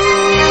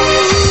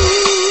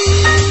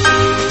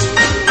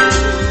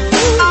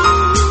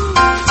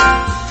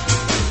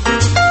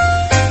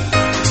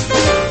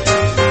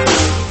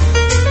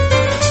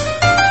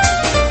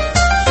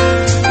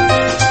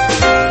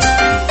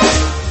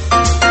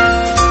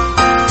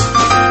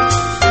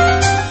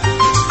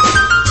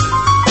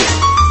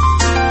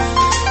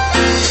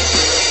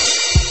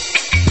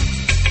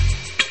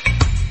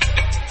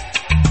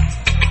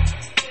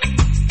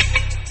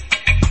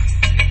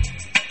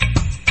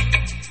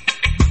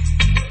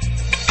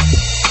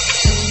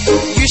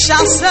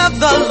 Shall serve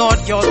the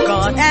Lord your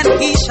God, and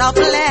he shall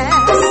bless.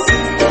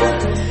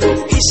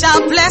 He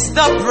shall bless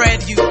the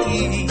bread you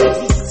eat.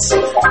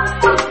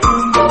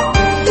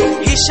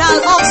 He shall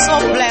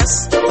also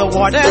bless the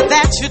water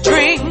that you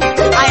drink.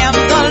 I am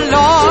the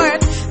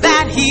Lord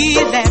that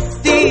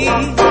healeth thee.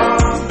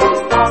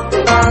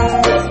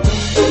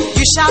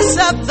 You shall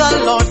serve the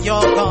Lord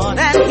your God,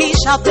 and he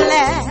shall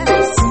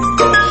bless.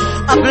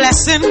 A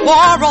blessing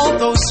for all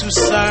those who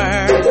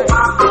serve.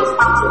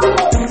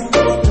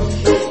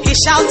 He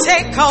shall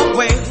take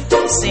away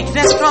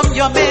sickness from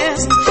your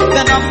midst.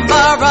 The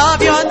number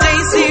of your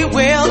days he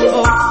will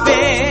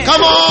fulfill.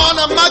 Come on,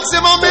 a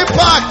maximum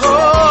impact.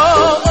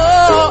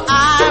 Oh,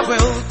 I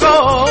will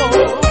go.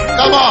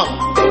 Come on.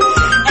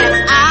 And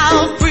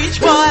I'll preach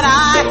what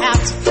I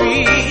have to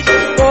preach.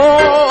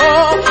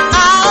 Oh,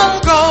 I'll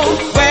go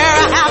where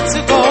I have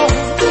to go.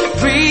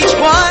 Preach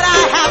what I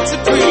have to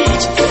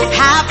preach.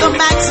 Have the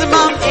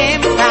maximum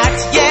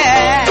impact,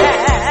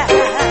 yeah.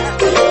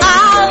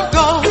 I'll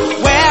go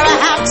where I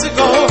have to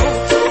go.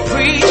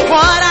 Preach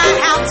what I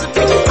have to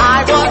preach.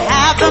 I will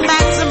have the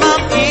maximum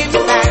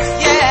impact,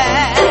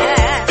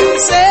 yeah.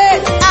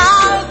 Say,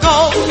 I'll go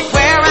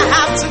where I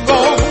have to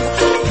go.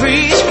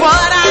 Preach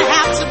what I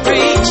have to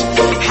preach.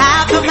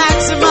 Have the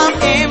maximum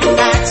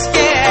impact,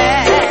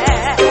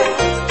 yeah.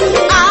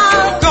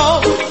 I'll go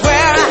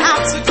where I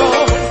have to go.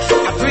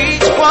 I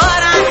preach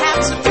what I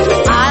have to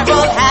preach. I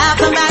will have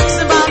the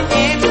maximum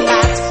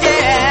impact,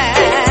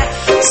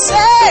 yeah.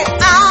 Say,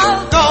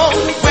 I'll go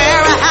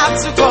where I have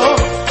to go.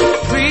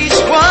 Preach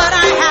what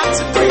I have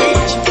to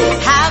preach.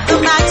 Have the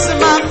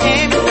maximum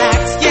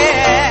impact,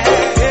 yeah.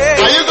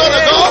 Are you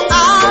gonna go?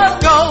 I'll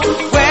go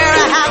where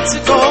I have to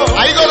go.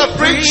 Are you gonna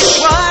preach? Preach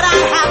what I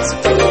have to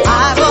preach.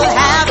 I will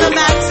have the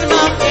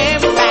maximum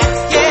impact,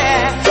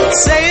 yeah.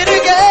 Say it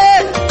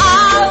again.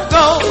 I'll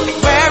go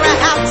where I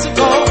have to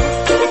go.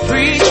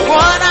 Preach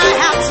what I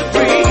have to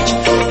preach.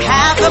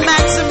 Have the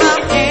maximum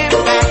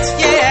impact,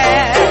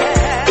 yeah.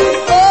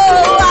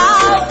 Oh,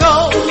 I'll go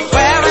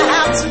where I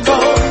have to go.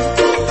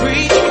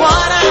 Preach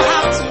what I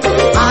have to.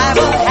 I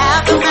will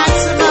have the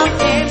maximum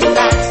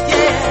impact,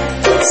 yeah.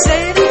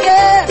 Say it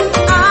again.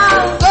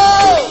 I'll go.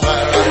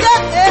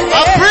 Yeah.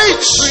 I'll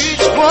preach.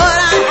 Preach what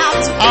I have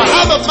to. I'll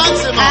have a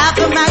maximum. Have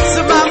the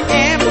maximum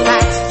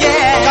impact,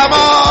 yeah. Come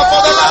on,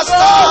 for the last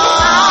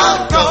I'll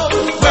time. go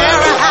where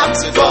I have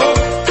to go.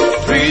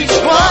 Preach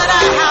what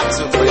I have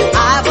to preach.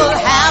 I will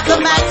have the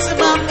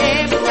maximum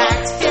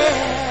impact, yeah.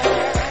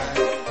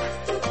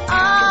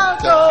 I'll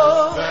go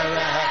Where I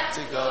have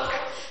to go.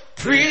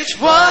 preach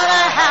what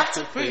I have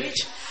to preach.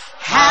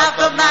 Have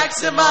the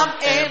maximum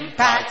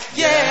impact,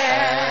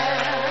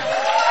 yeah.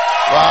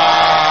 Wow.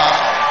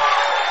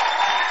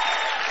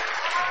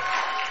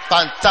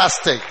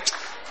 Fantastic.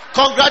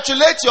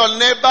 Congratulate your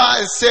neighbor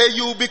and say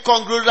you will be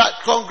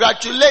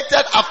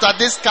congratulated after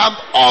this camp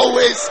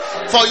always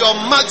for your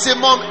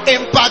maximum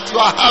impact you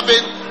are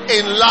having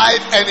in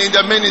life and in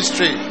the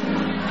ministry.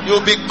 You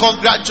will be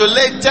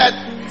congratulated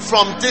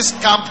from this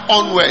camp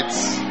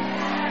onwards.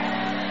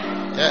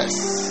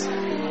 Yes.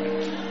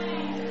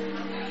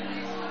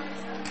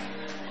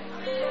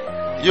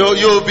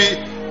 You'll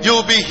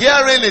be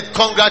hearing it.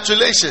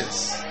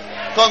 Congratulations.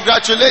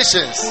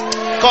 Congratulations.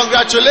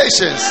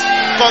 Congratulations.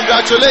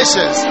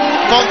 Congratulations.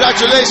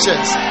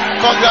 Congratulations.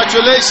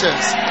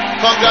 Congratulations.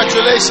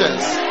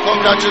 Congratulations.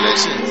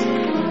 Congratulations.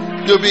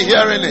 You'll be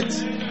hearing it.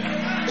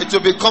 It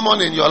will be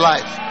common in your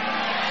life.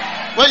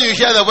 When you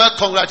hear the word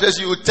congratulations,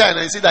 you will turn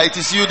and see that it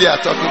is you they are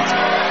talking to.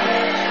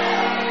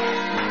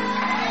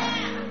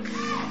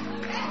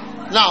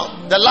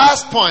 Now, the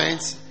last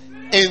point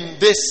in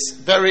this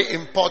very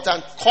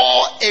important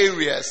core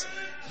areas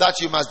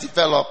that you must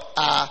develop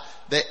are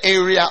the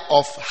area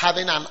of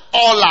having an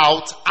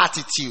all-out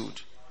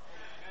attitude.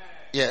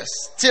 Yes.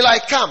 Till I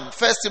come.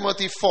 1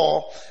 Timothy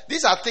 4.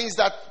 These are things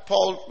that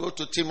Paul wrote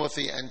to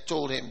Timothy and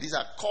told him. These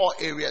are core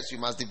areas you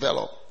must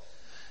develop.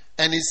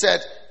 And he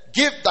said,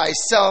 give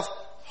thyself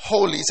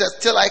wholly. He says,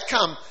 till I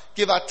come,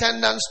 give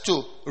attendance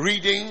to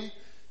reading,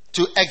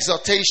 to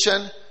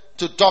exhortation,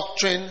 to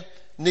doctrine.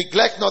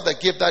 Neglect not the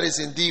gift that is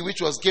in thee,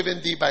 which was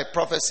given thee by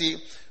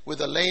prophecy with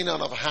the laying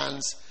on of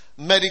hands.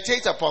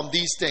 Meditate upon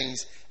these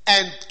things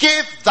and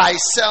give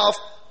thyself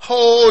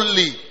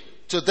wholly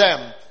to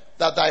them,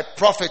 that thy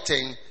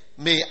profiting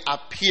may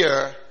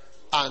appear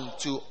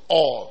unto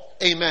all.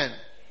 Amen.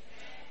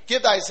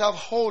 Give thyself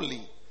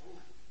wholly.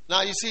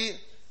 Now you see,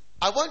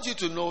 I want you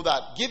to know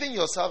that giving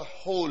yourself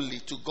wholly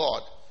to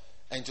God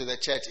and to the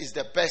church is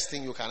the best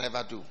thing you can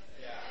ever do.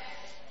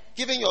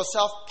 Giving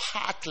yourself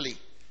partly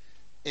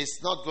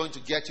is not going to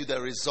get you the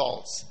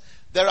results.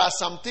 There are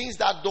some things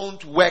that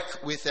don't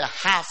work with a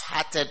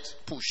half-hearted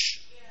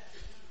push.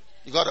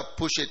 You got to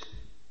push it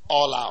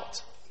all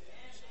out.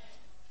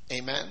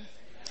 Amen.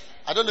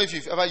 I don't know if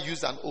you've ever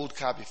used an old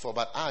car before,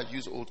 but I've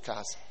used old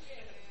cars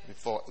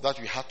before that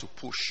we had to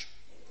push.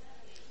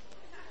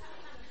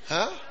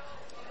 Huh?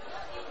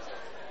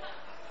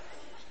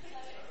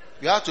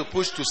 You have to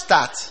push to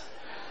start.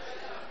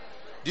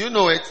 Do you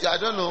know it? I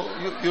don't know.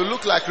 You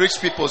look like rich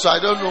people, so I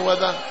don't know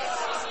whether.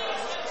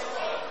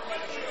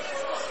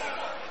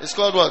 It's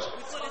called what?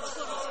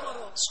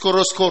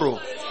 Skoro.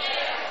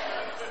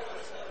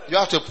 You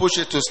have to push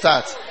it to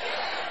start.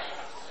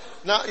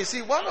 Now, you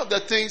see, one of the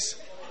things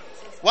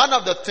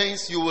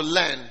you will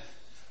learn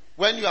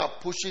when you are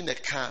pushing a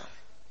car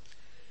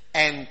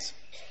and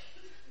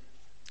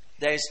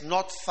there is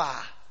not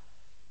far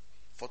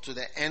to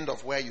the end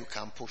of where you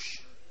can push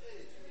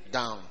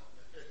down.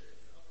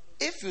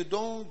 If you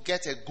don't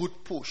get a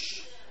good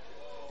push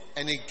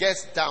and it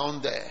gets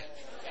down there,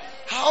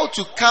 how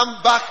to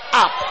come back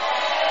up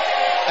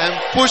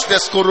and push the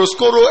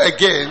skoro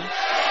again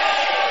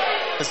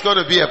is going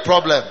to be a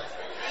problem.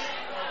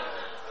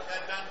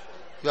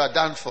 You are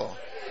done for.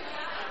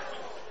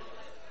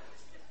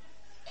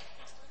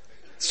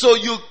 So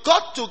you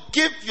got to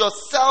give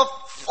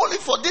yourself fully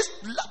for this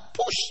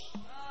push.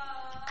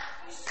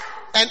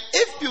 And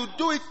if you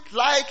do it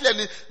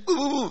lightly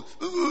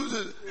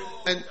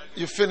and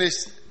you finish,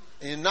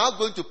 and you're now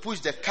going to push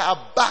the car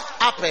back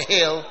up a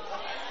hill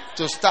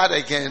to start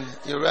again,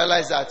 you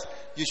realize that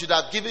you should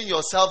have given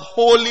yourself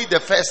wholly the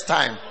first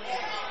time.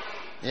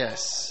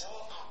 Yes.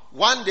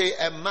 One day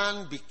a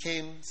man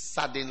became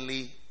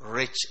suddenly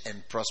rich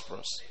and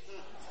prosperous.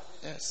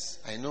 Yes,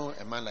 I know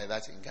a man like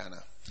that in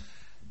Ghana.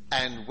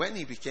 And when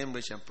he became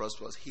rich and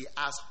prosperous, he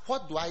asked,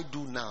 what do I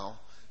do now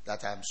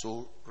that I'm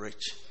so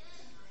rich?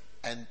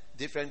 And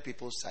different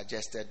people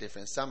suggested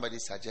different. Somebody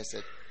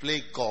suggested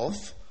play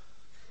golf.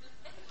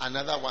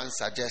 Another one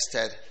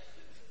suggested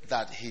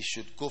that he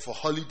should go for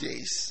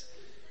holidays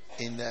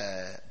in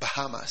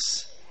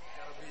Bahamas.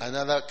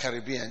 Another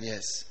Caribbean,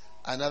 yes.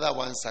 Another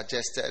one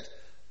suggested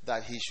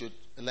that he should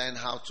learn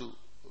how to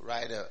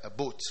ride a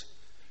boat.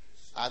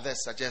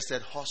 Others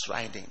suggested horse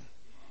riding.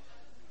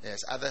 Yes,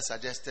 others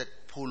suggested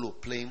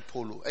playing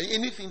polo.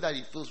 Anything that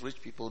he feels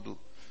rich people do.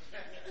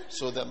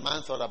 So the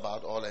man thought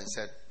about all and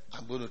said,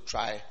 I'm going to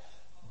try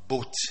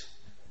boat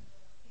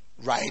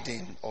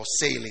riding or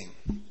sailing.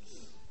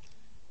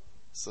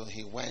 So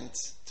he went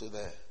to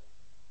the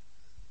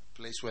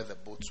place where the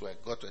boats were,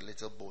 got a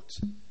little boat.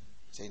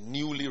 It's a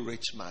newly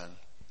rich man,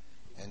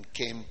 and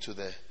came to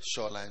the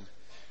shoreline.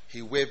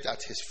 He waved at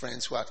his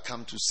friends who had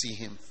come to see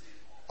him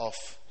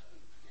off,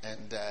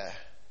 and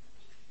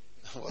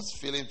was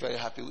feeling very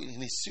happy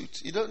in his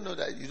suit. You don't know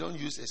that you don't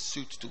use a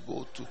suit to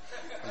go to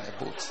on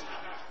a boat.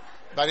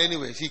 But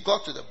anyway, he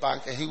got to the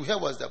bank, and here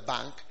was the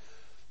bank.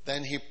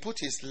 Then he put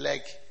his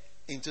leg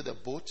into the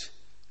boat,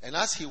 and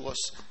as he was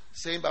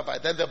saying bye-bye,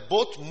 then the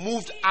boat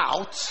moved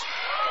out,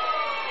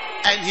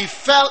 and he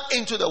fell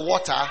into the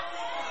water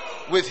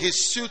with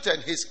his suit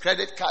and his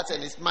credit cards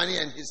and his money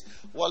and his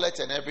wallet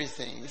and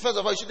everything. First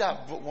of all, he should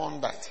have worn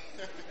that.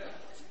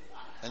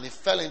 And he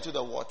fell into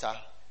the water,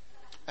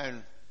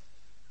 and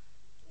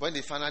when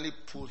they finally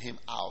pulled him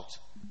out,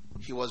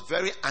 he was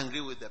very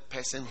angry with the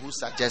person who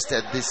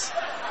suggested this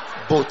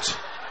boat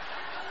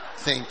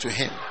thing to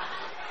him.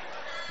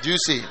 Do you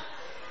see?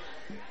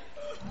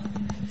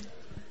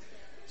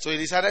 So he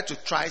decided to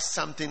try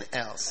something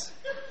else.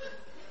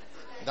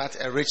 That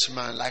a rich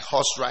man, like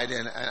horse riding,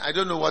 and I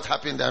don't know what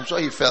happened there. I'm sure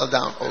he fell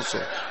down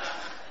also.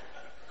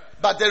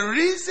 But the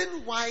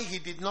reason why he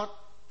did not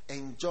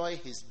enjoy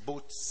his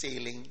boat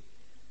sailing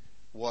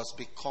was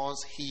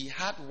because he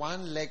had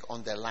one leg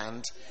on the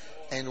land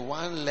and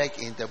one leg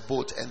in the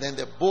boat, and then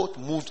the boat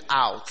moved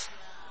out.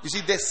 You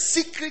see, the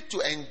secret to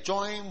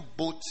enjoying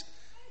boat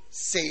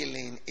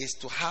sailing is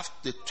to have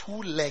the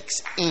two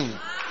legs in.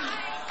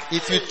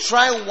 If you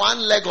try one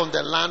leg on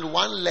the land,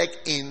 one leg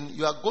in,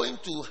 you are going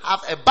to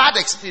have a bad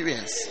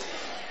experience.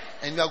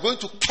 And you are going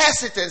to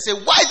curse it and say,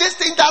 why this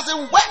thing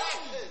doesn't work?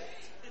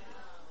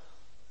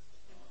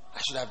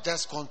 I should have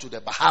just gone to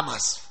the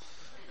Bahamas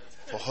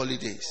for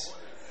holidays.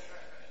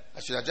 I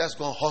should have just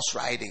gone horse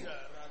riding.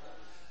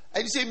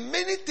 And you say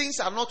many things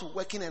are not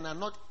working and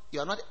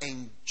you are not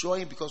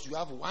enjoying because you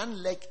have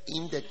one leg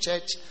in the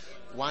church,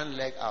 one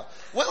leg out.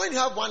 When you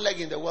have one leg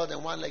in the world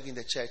and one leg in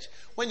the church,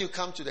 when you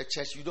come to the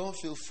church, you don't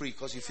feel free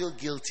because you feel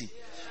guilty.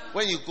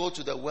 When you go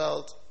to the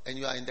world and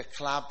you are in the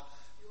club,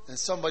 and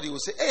somebody will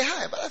say, hey,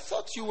 hi, but I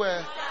thought you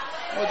were,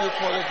 what do you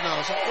call it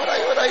now? So, what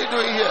are you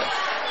doing here?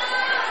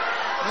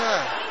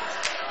 Yeah.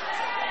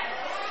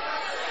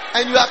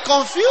 And you are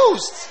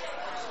confused.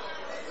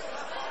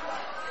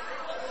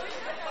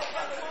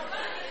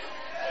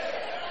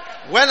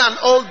 When an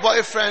old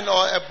boyfriend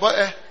or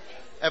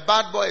a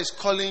bad boy is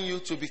calling you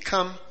to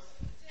become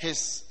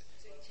his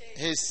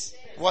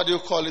what do you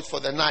call it, for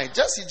the night?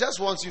 He just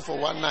wants you for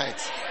one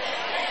night.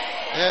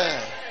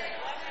 Yeah.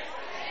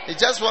 He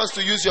just wants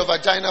to use your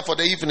vagina for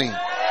the evening.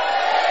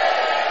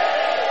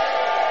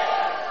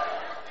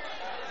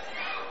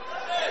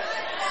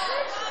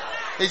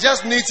 He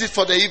just needs it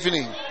for the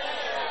evening.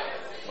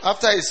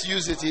 After he's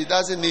used it, he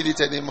doesn't need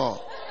it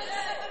anymore.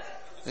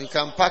 You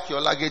can pack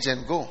your luggage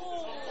and go.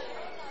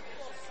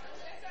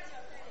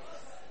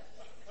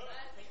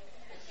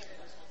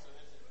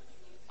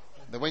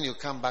 Then when you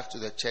come back to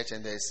the church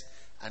and there's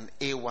an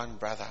A1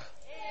 brother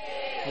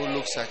who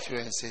looks at you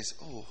and says,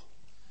 oh,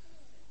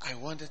 I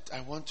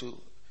want to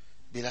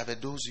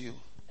beloved-dose you.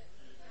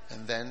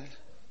 And then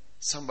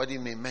somebody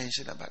may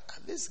mention about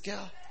this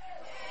girl.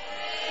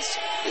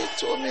 He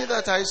told me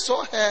that I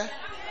saw her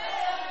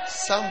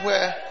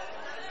somewhere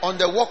on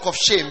the walk of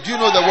shame. Do you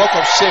know the walk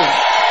of shame?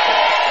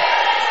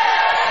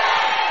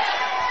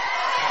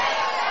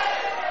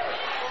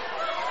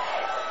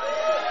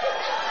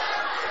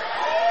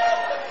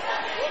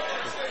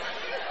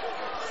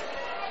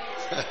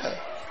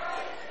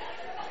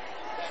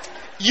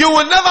 You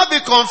will never be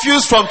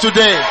confused from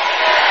today.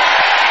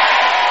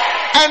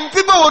 And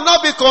people will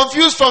not be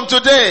confused from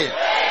today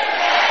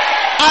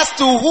as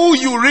to who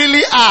you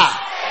really are.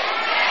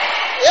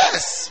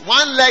 Yes.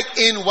 One leg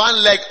in,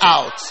 one leg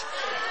out.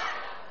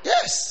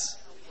 Yes.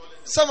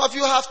 Some of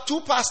you have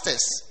two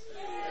pastors.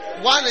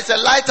 One is a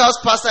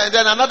lighthouse pastor and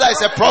then another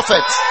is a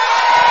prophet.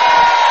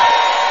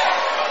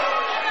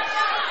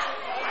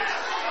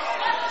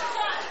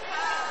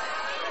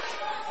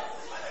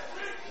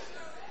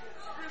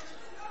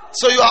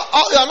 So you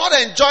are not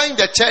enjoying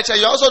the church and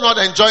you're also not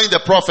enjoying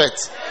the prophet.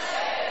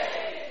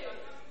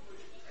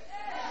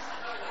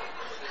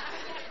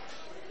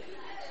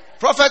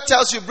 Prophet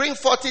tells you bring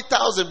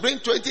 40,000, bring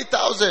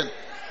 20,000,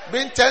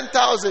 bring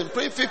 10,000,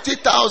 bring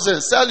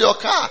 50,000, sell your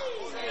car,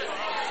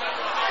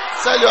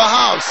 sell your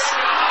house.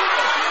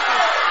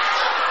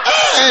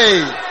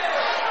 Hey!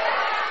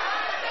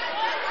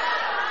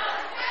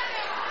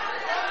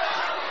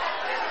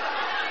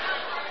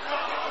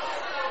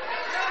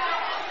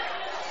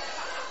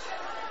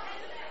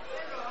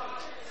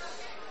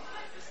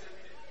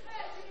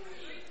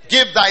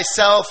 Give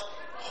thyself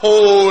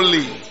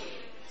wholly.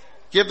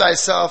 Give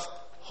thyself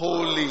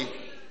wholly.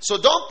 So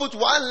don't put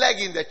one leg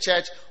in the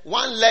church,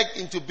 one leg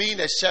into being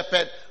a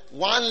shepherd,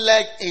 one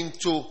leg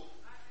into,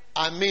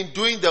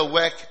 doing the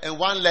work, and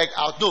one leg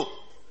out. No.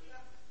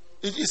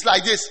 It's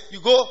like this. You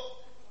go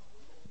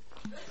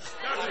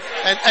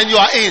and you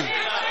are in.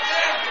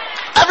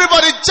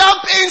 Everybody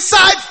jump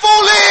inside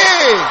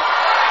fully.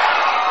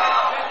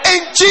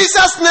 In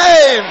Jesus'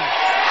 name.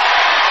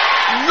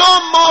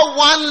 No more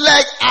one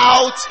leg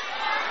out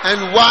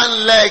and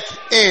one leg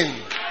in.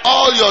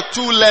 All your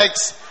two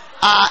legs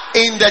are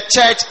in the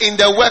church, in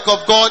the work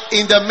of God,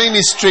 in the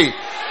ministry.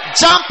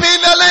 Jump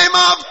in the name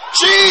of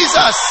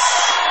Jesus.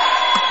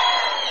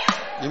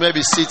 You may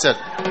be seated.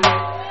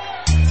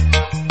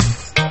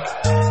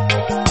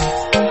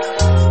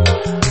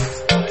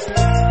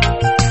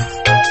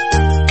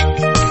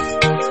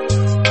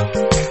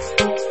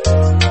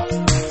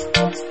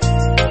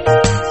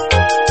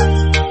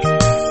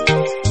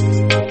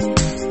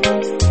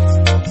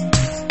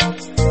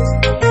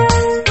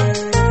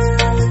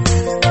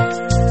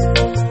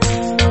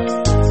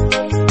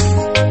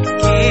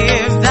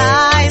 Give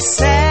thyself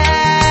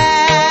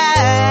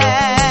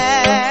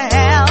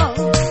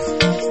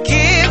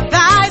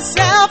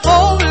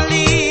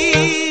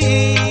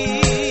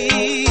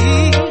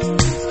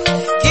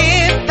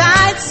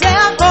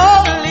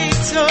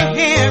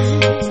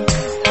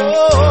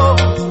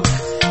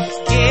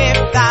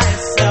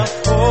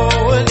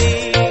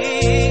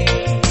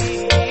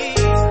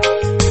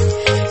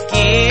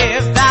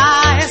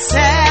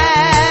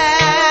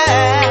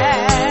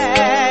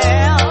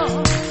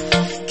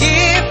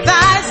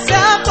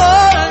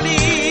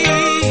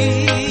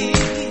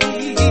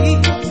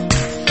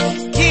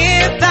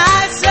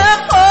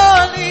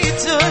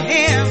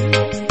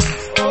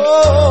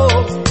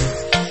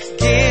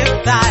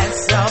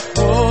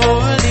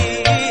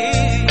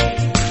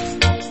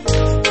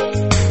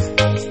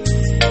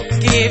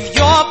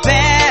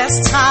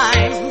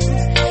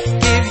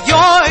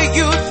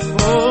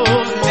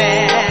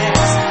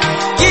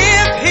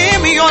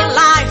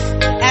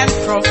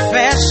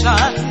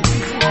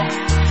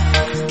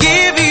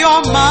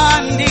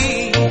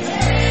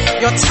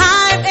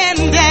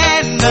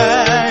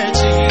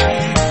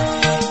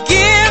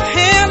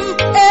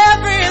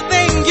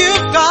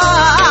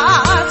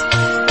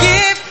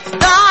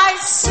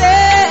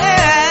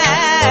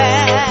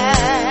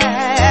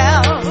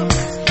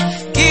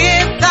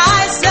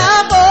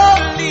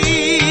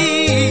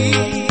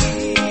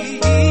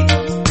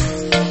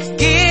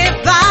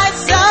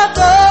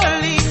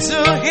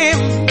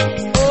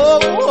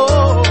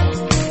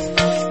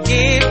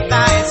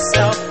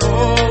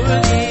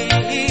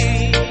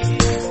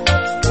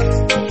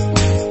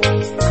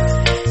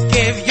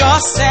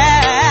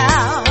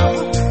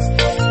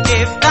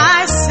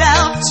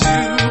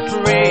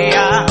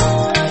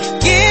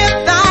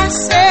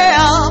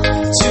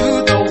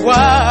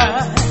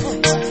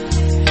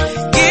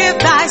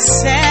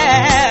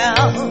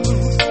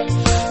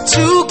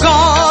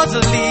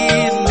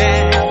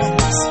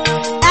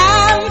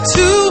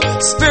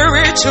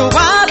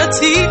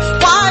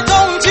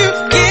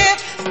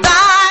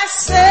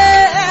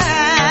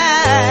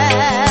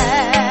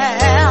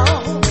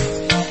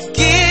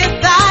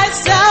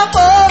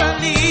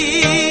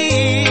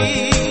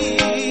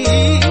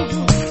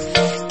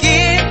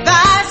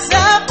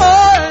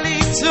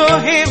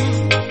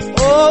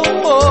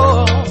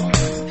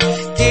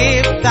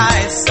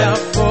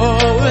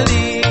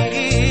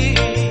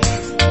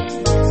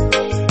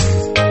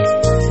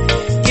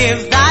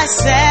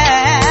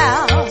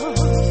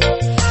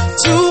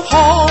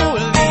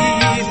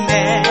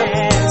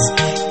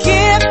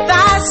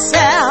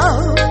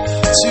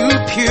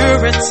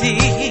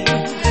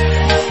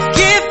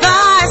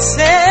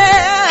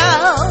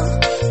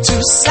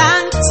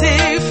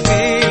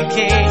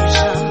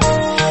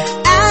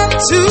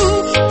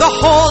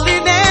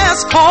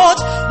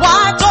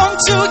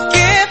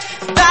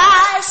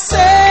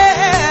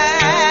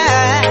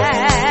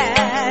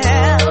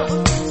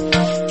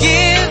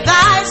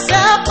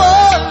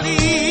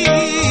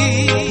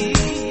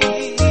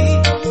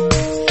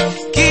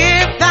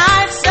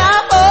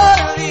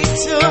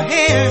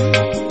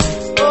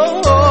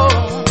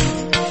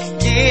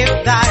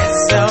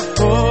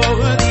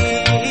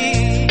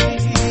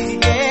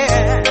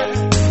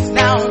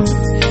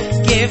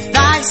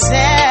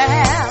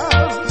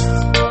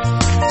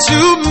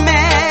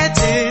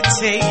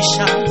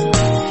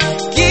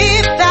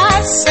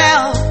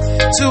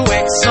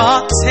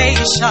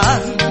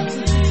meditation.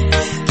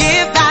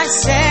 Give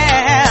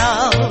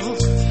thyself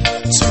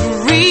to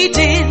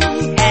reading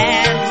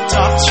and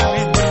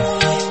doctrine.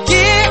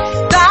 Give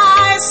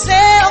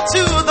thyself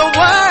to the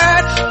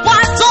word.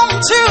 Why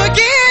don't you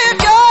give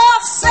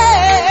yourself?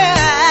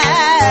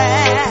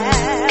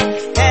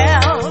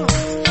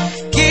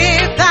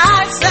 Give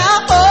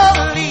thyself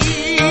wholly.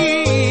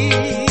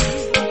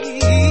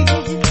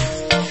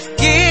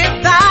 Give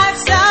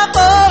thyself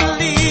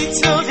wholly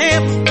to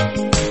him.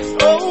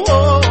 Oh,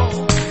 oh.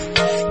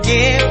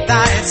 Give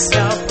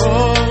thyself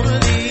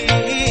wholly.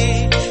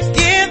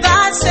 Give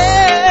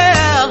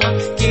thyself.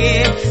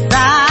 Give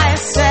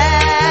thyself.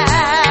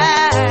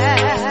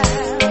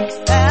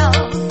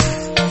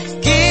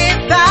 Give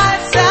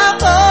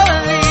thyself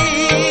wholly.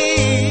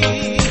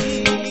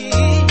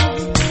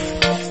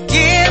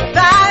 Give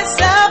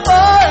thyself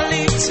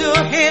wholly to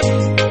him.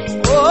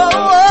 Oh,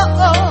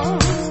 oh, oh.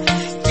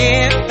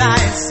 Give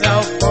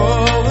thyself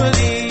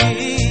wholly.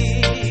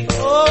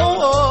 Oh,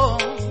 oh.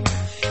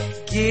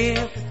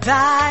 Give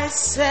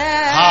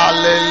thyself.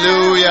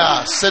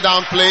 Hallelujah. Sit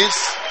down, please.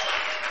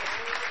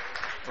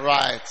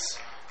 Right.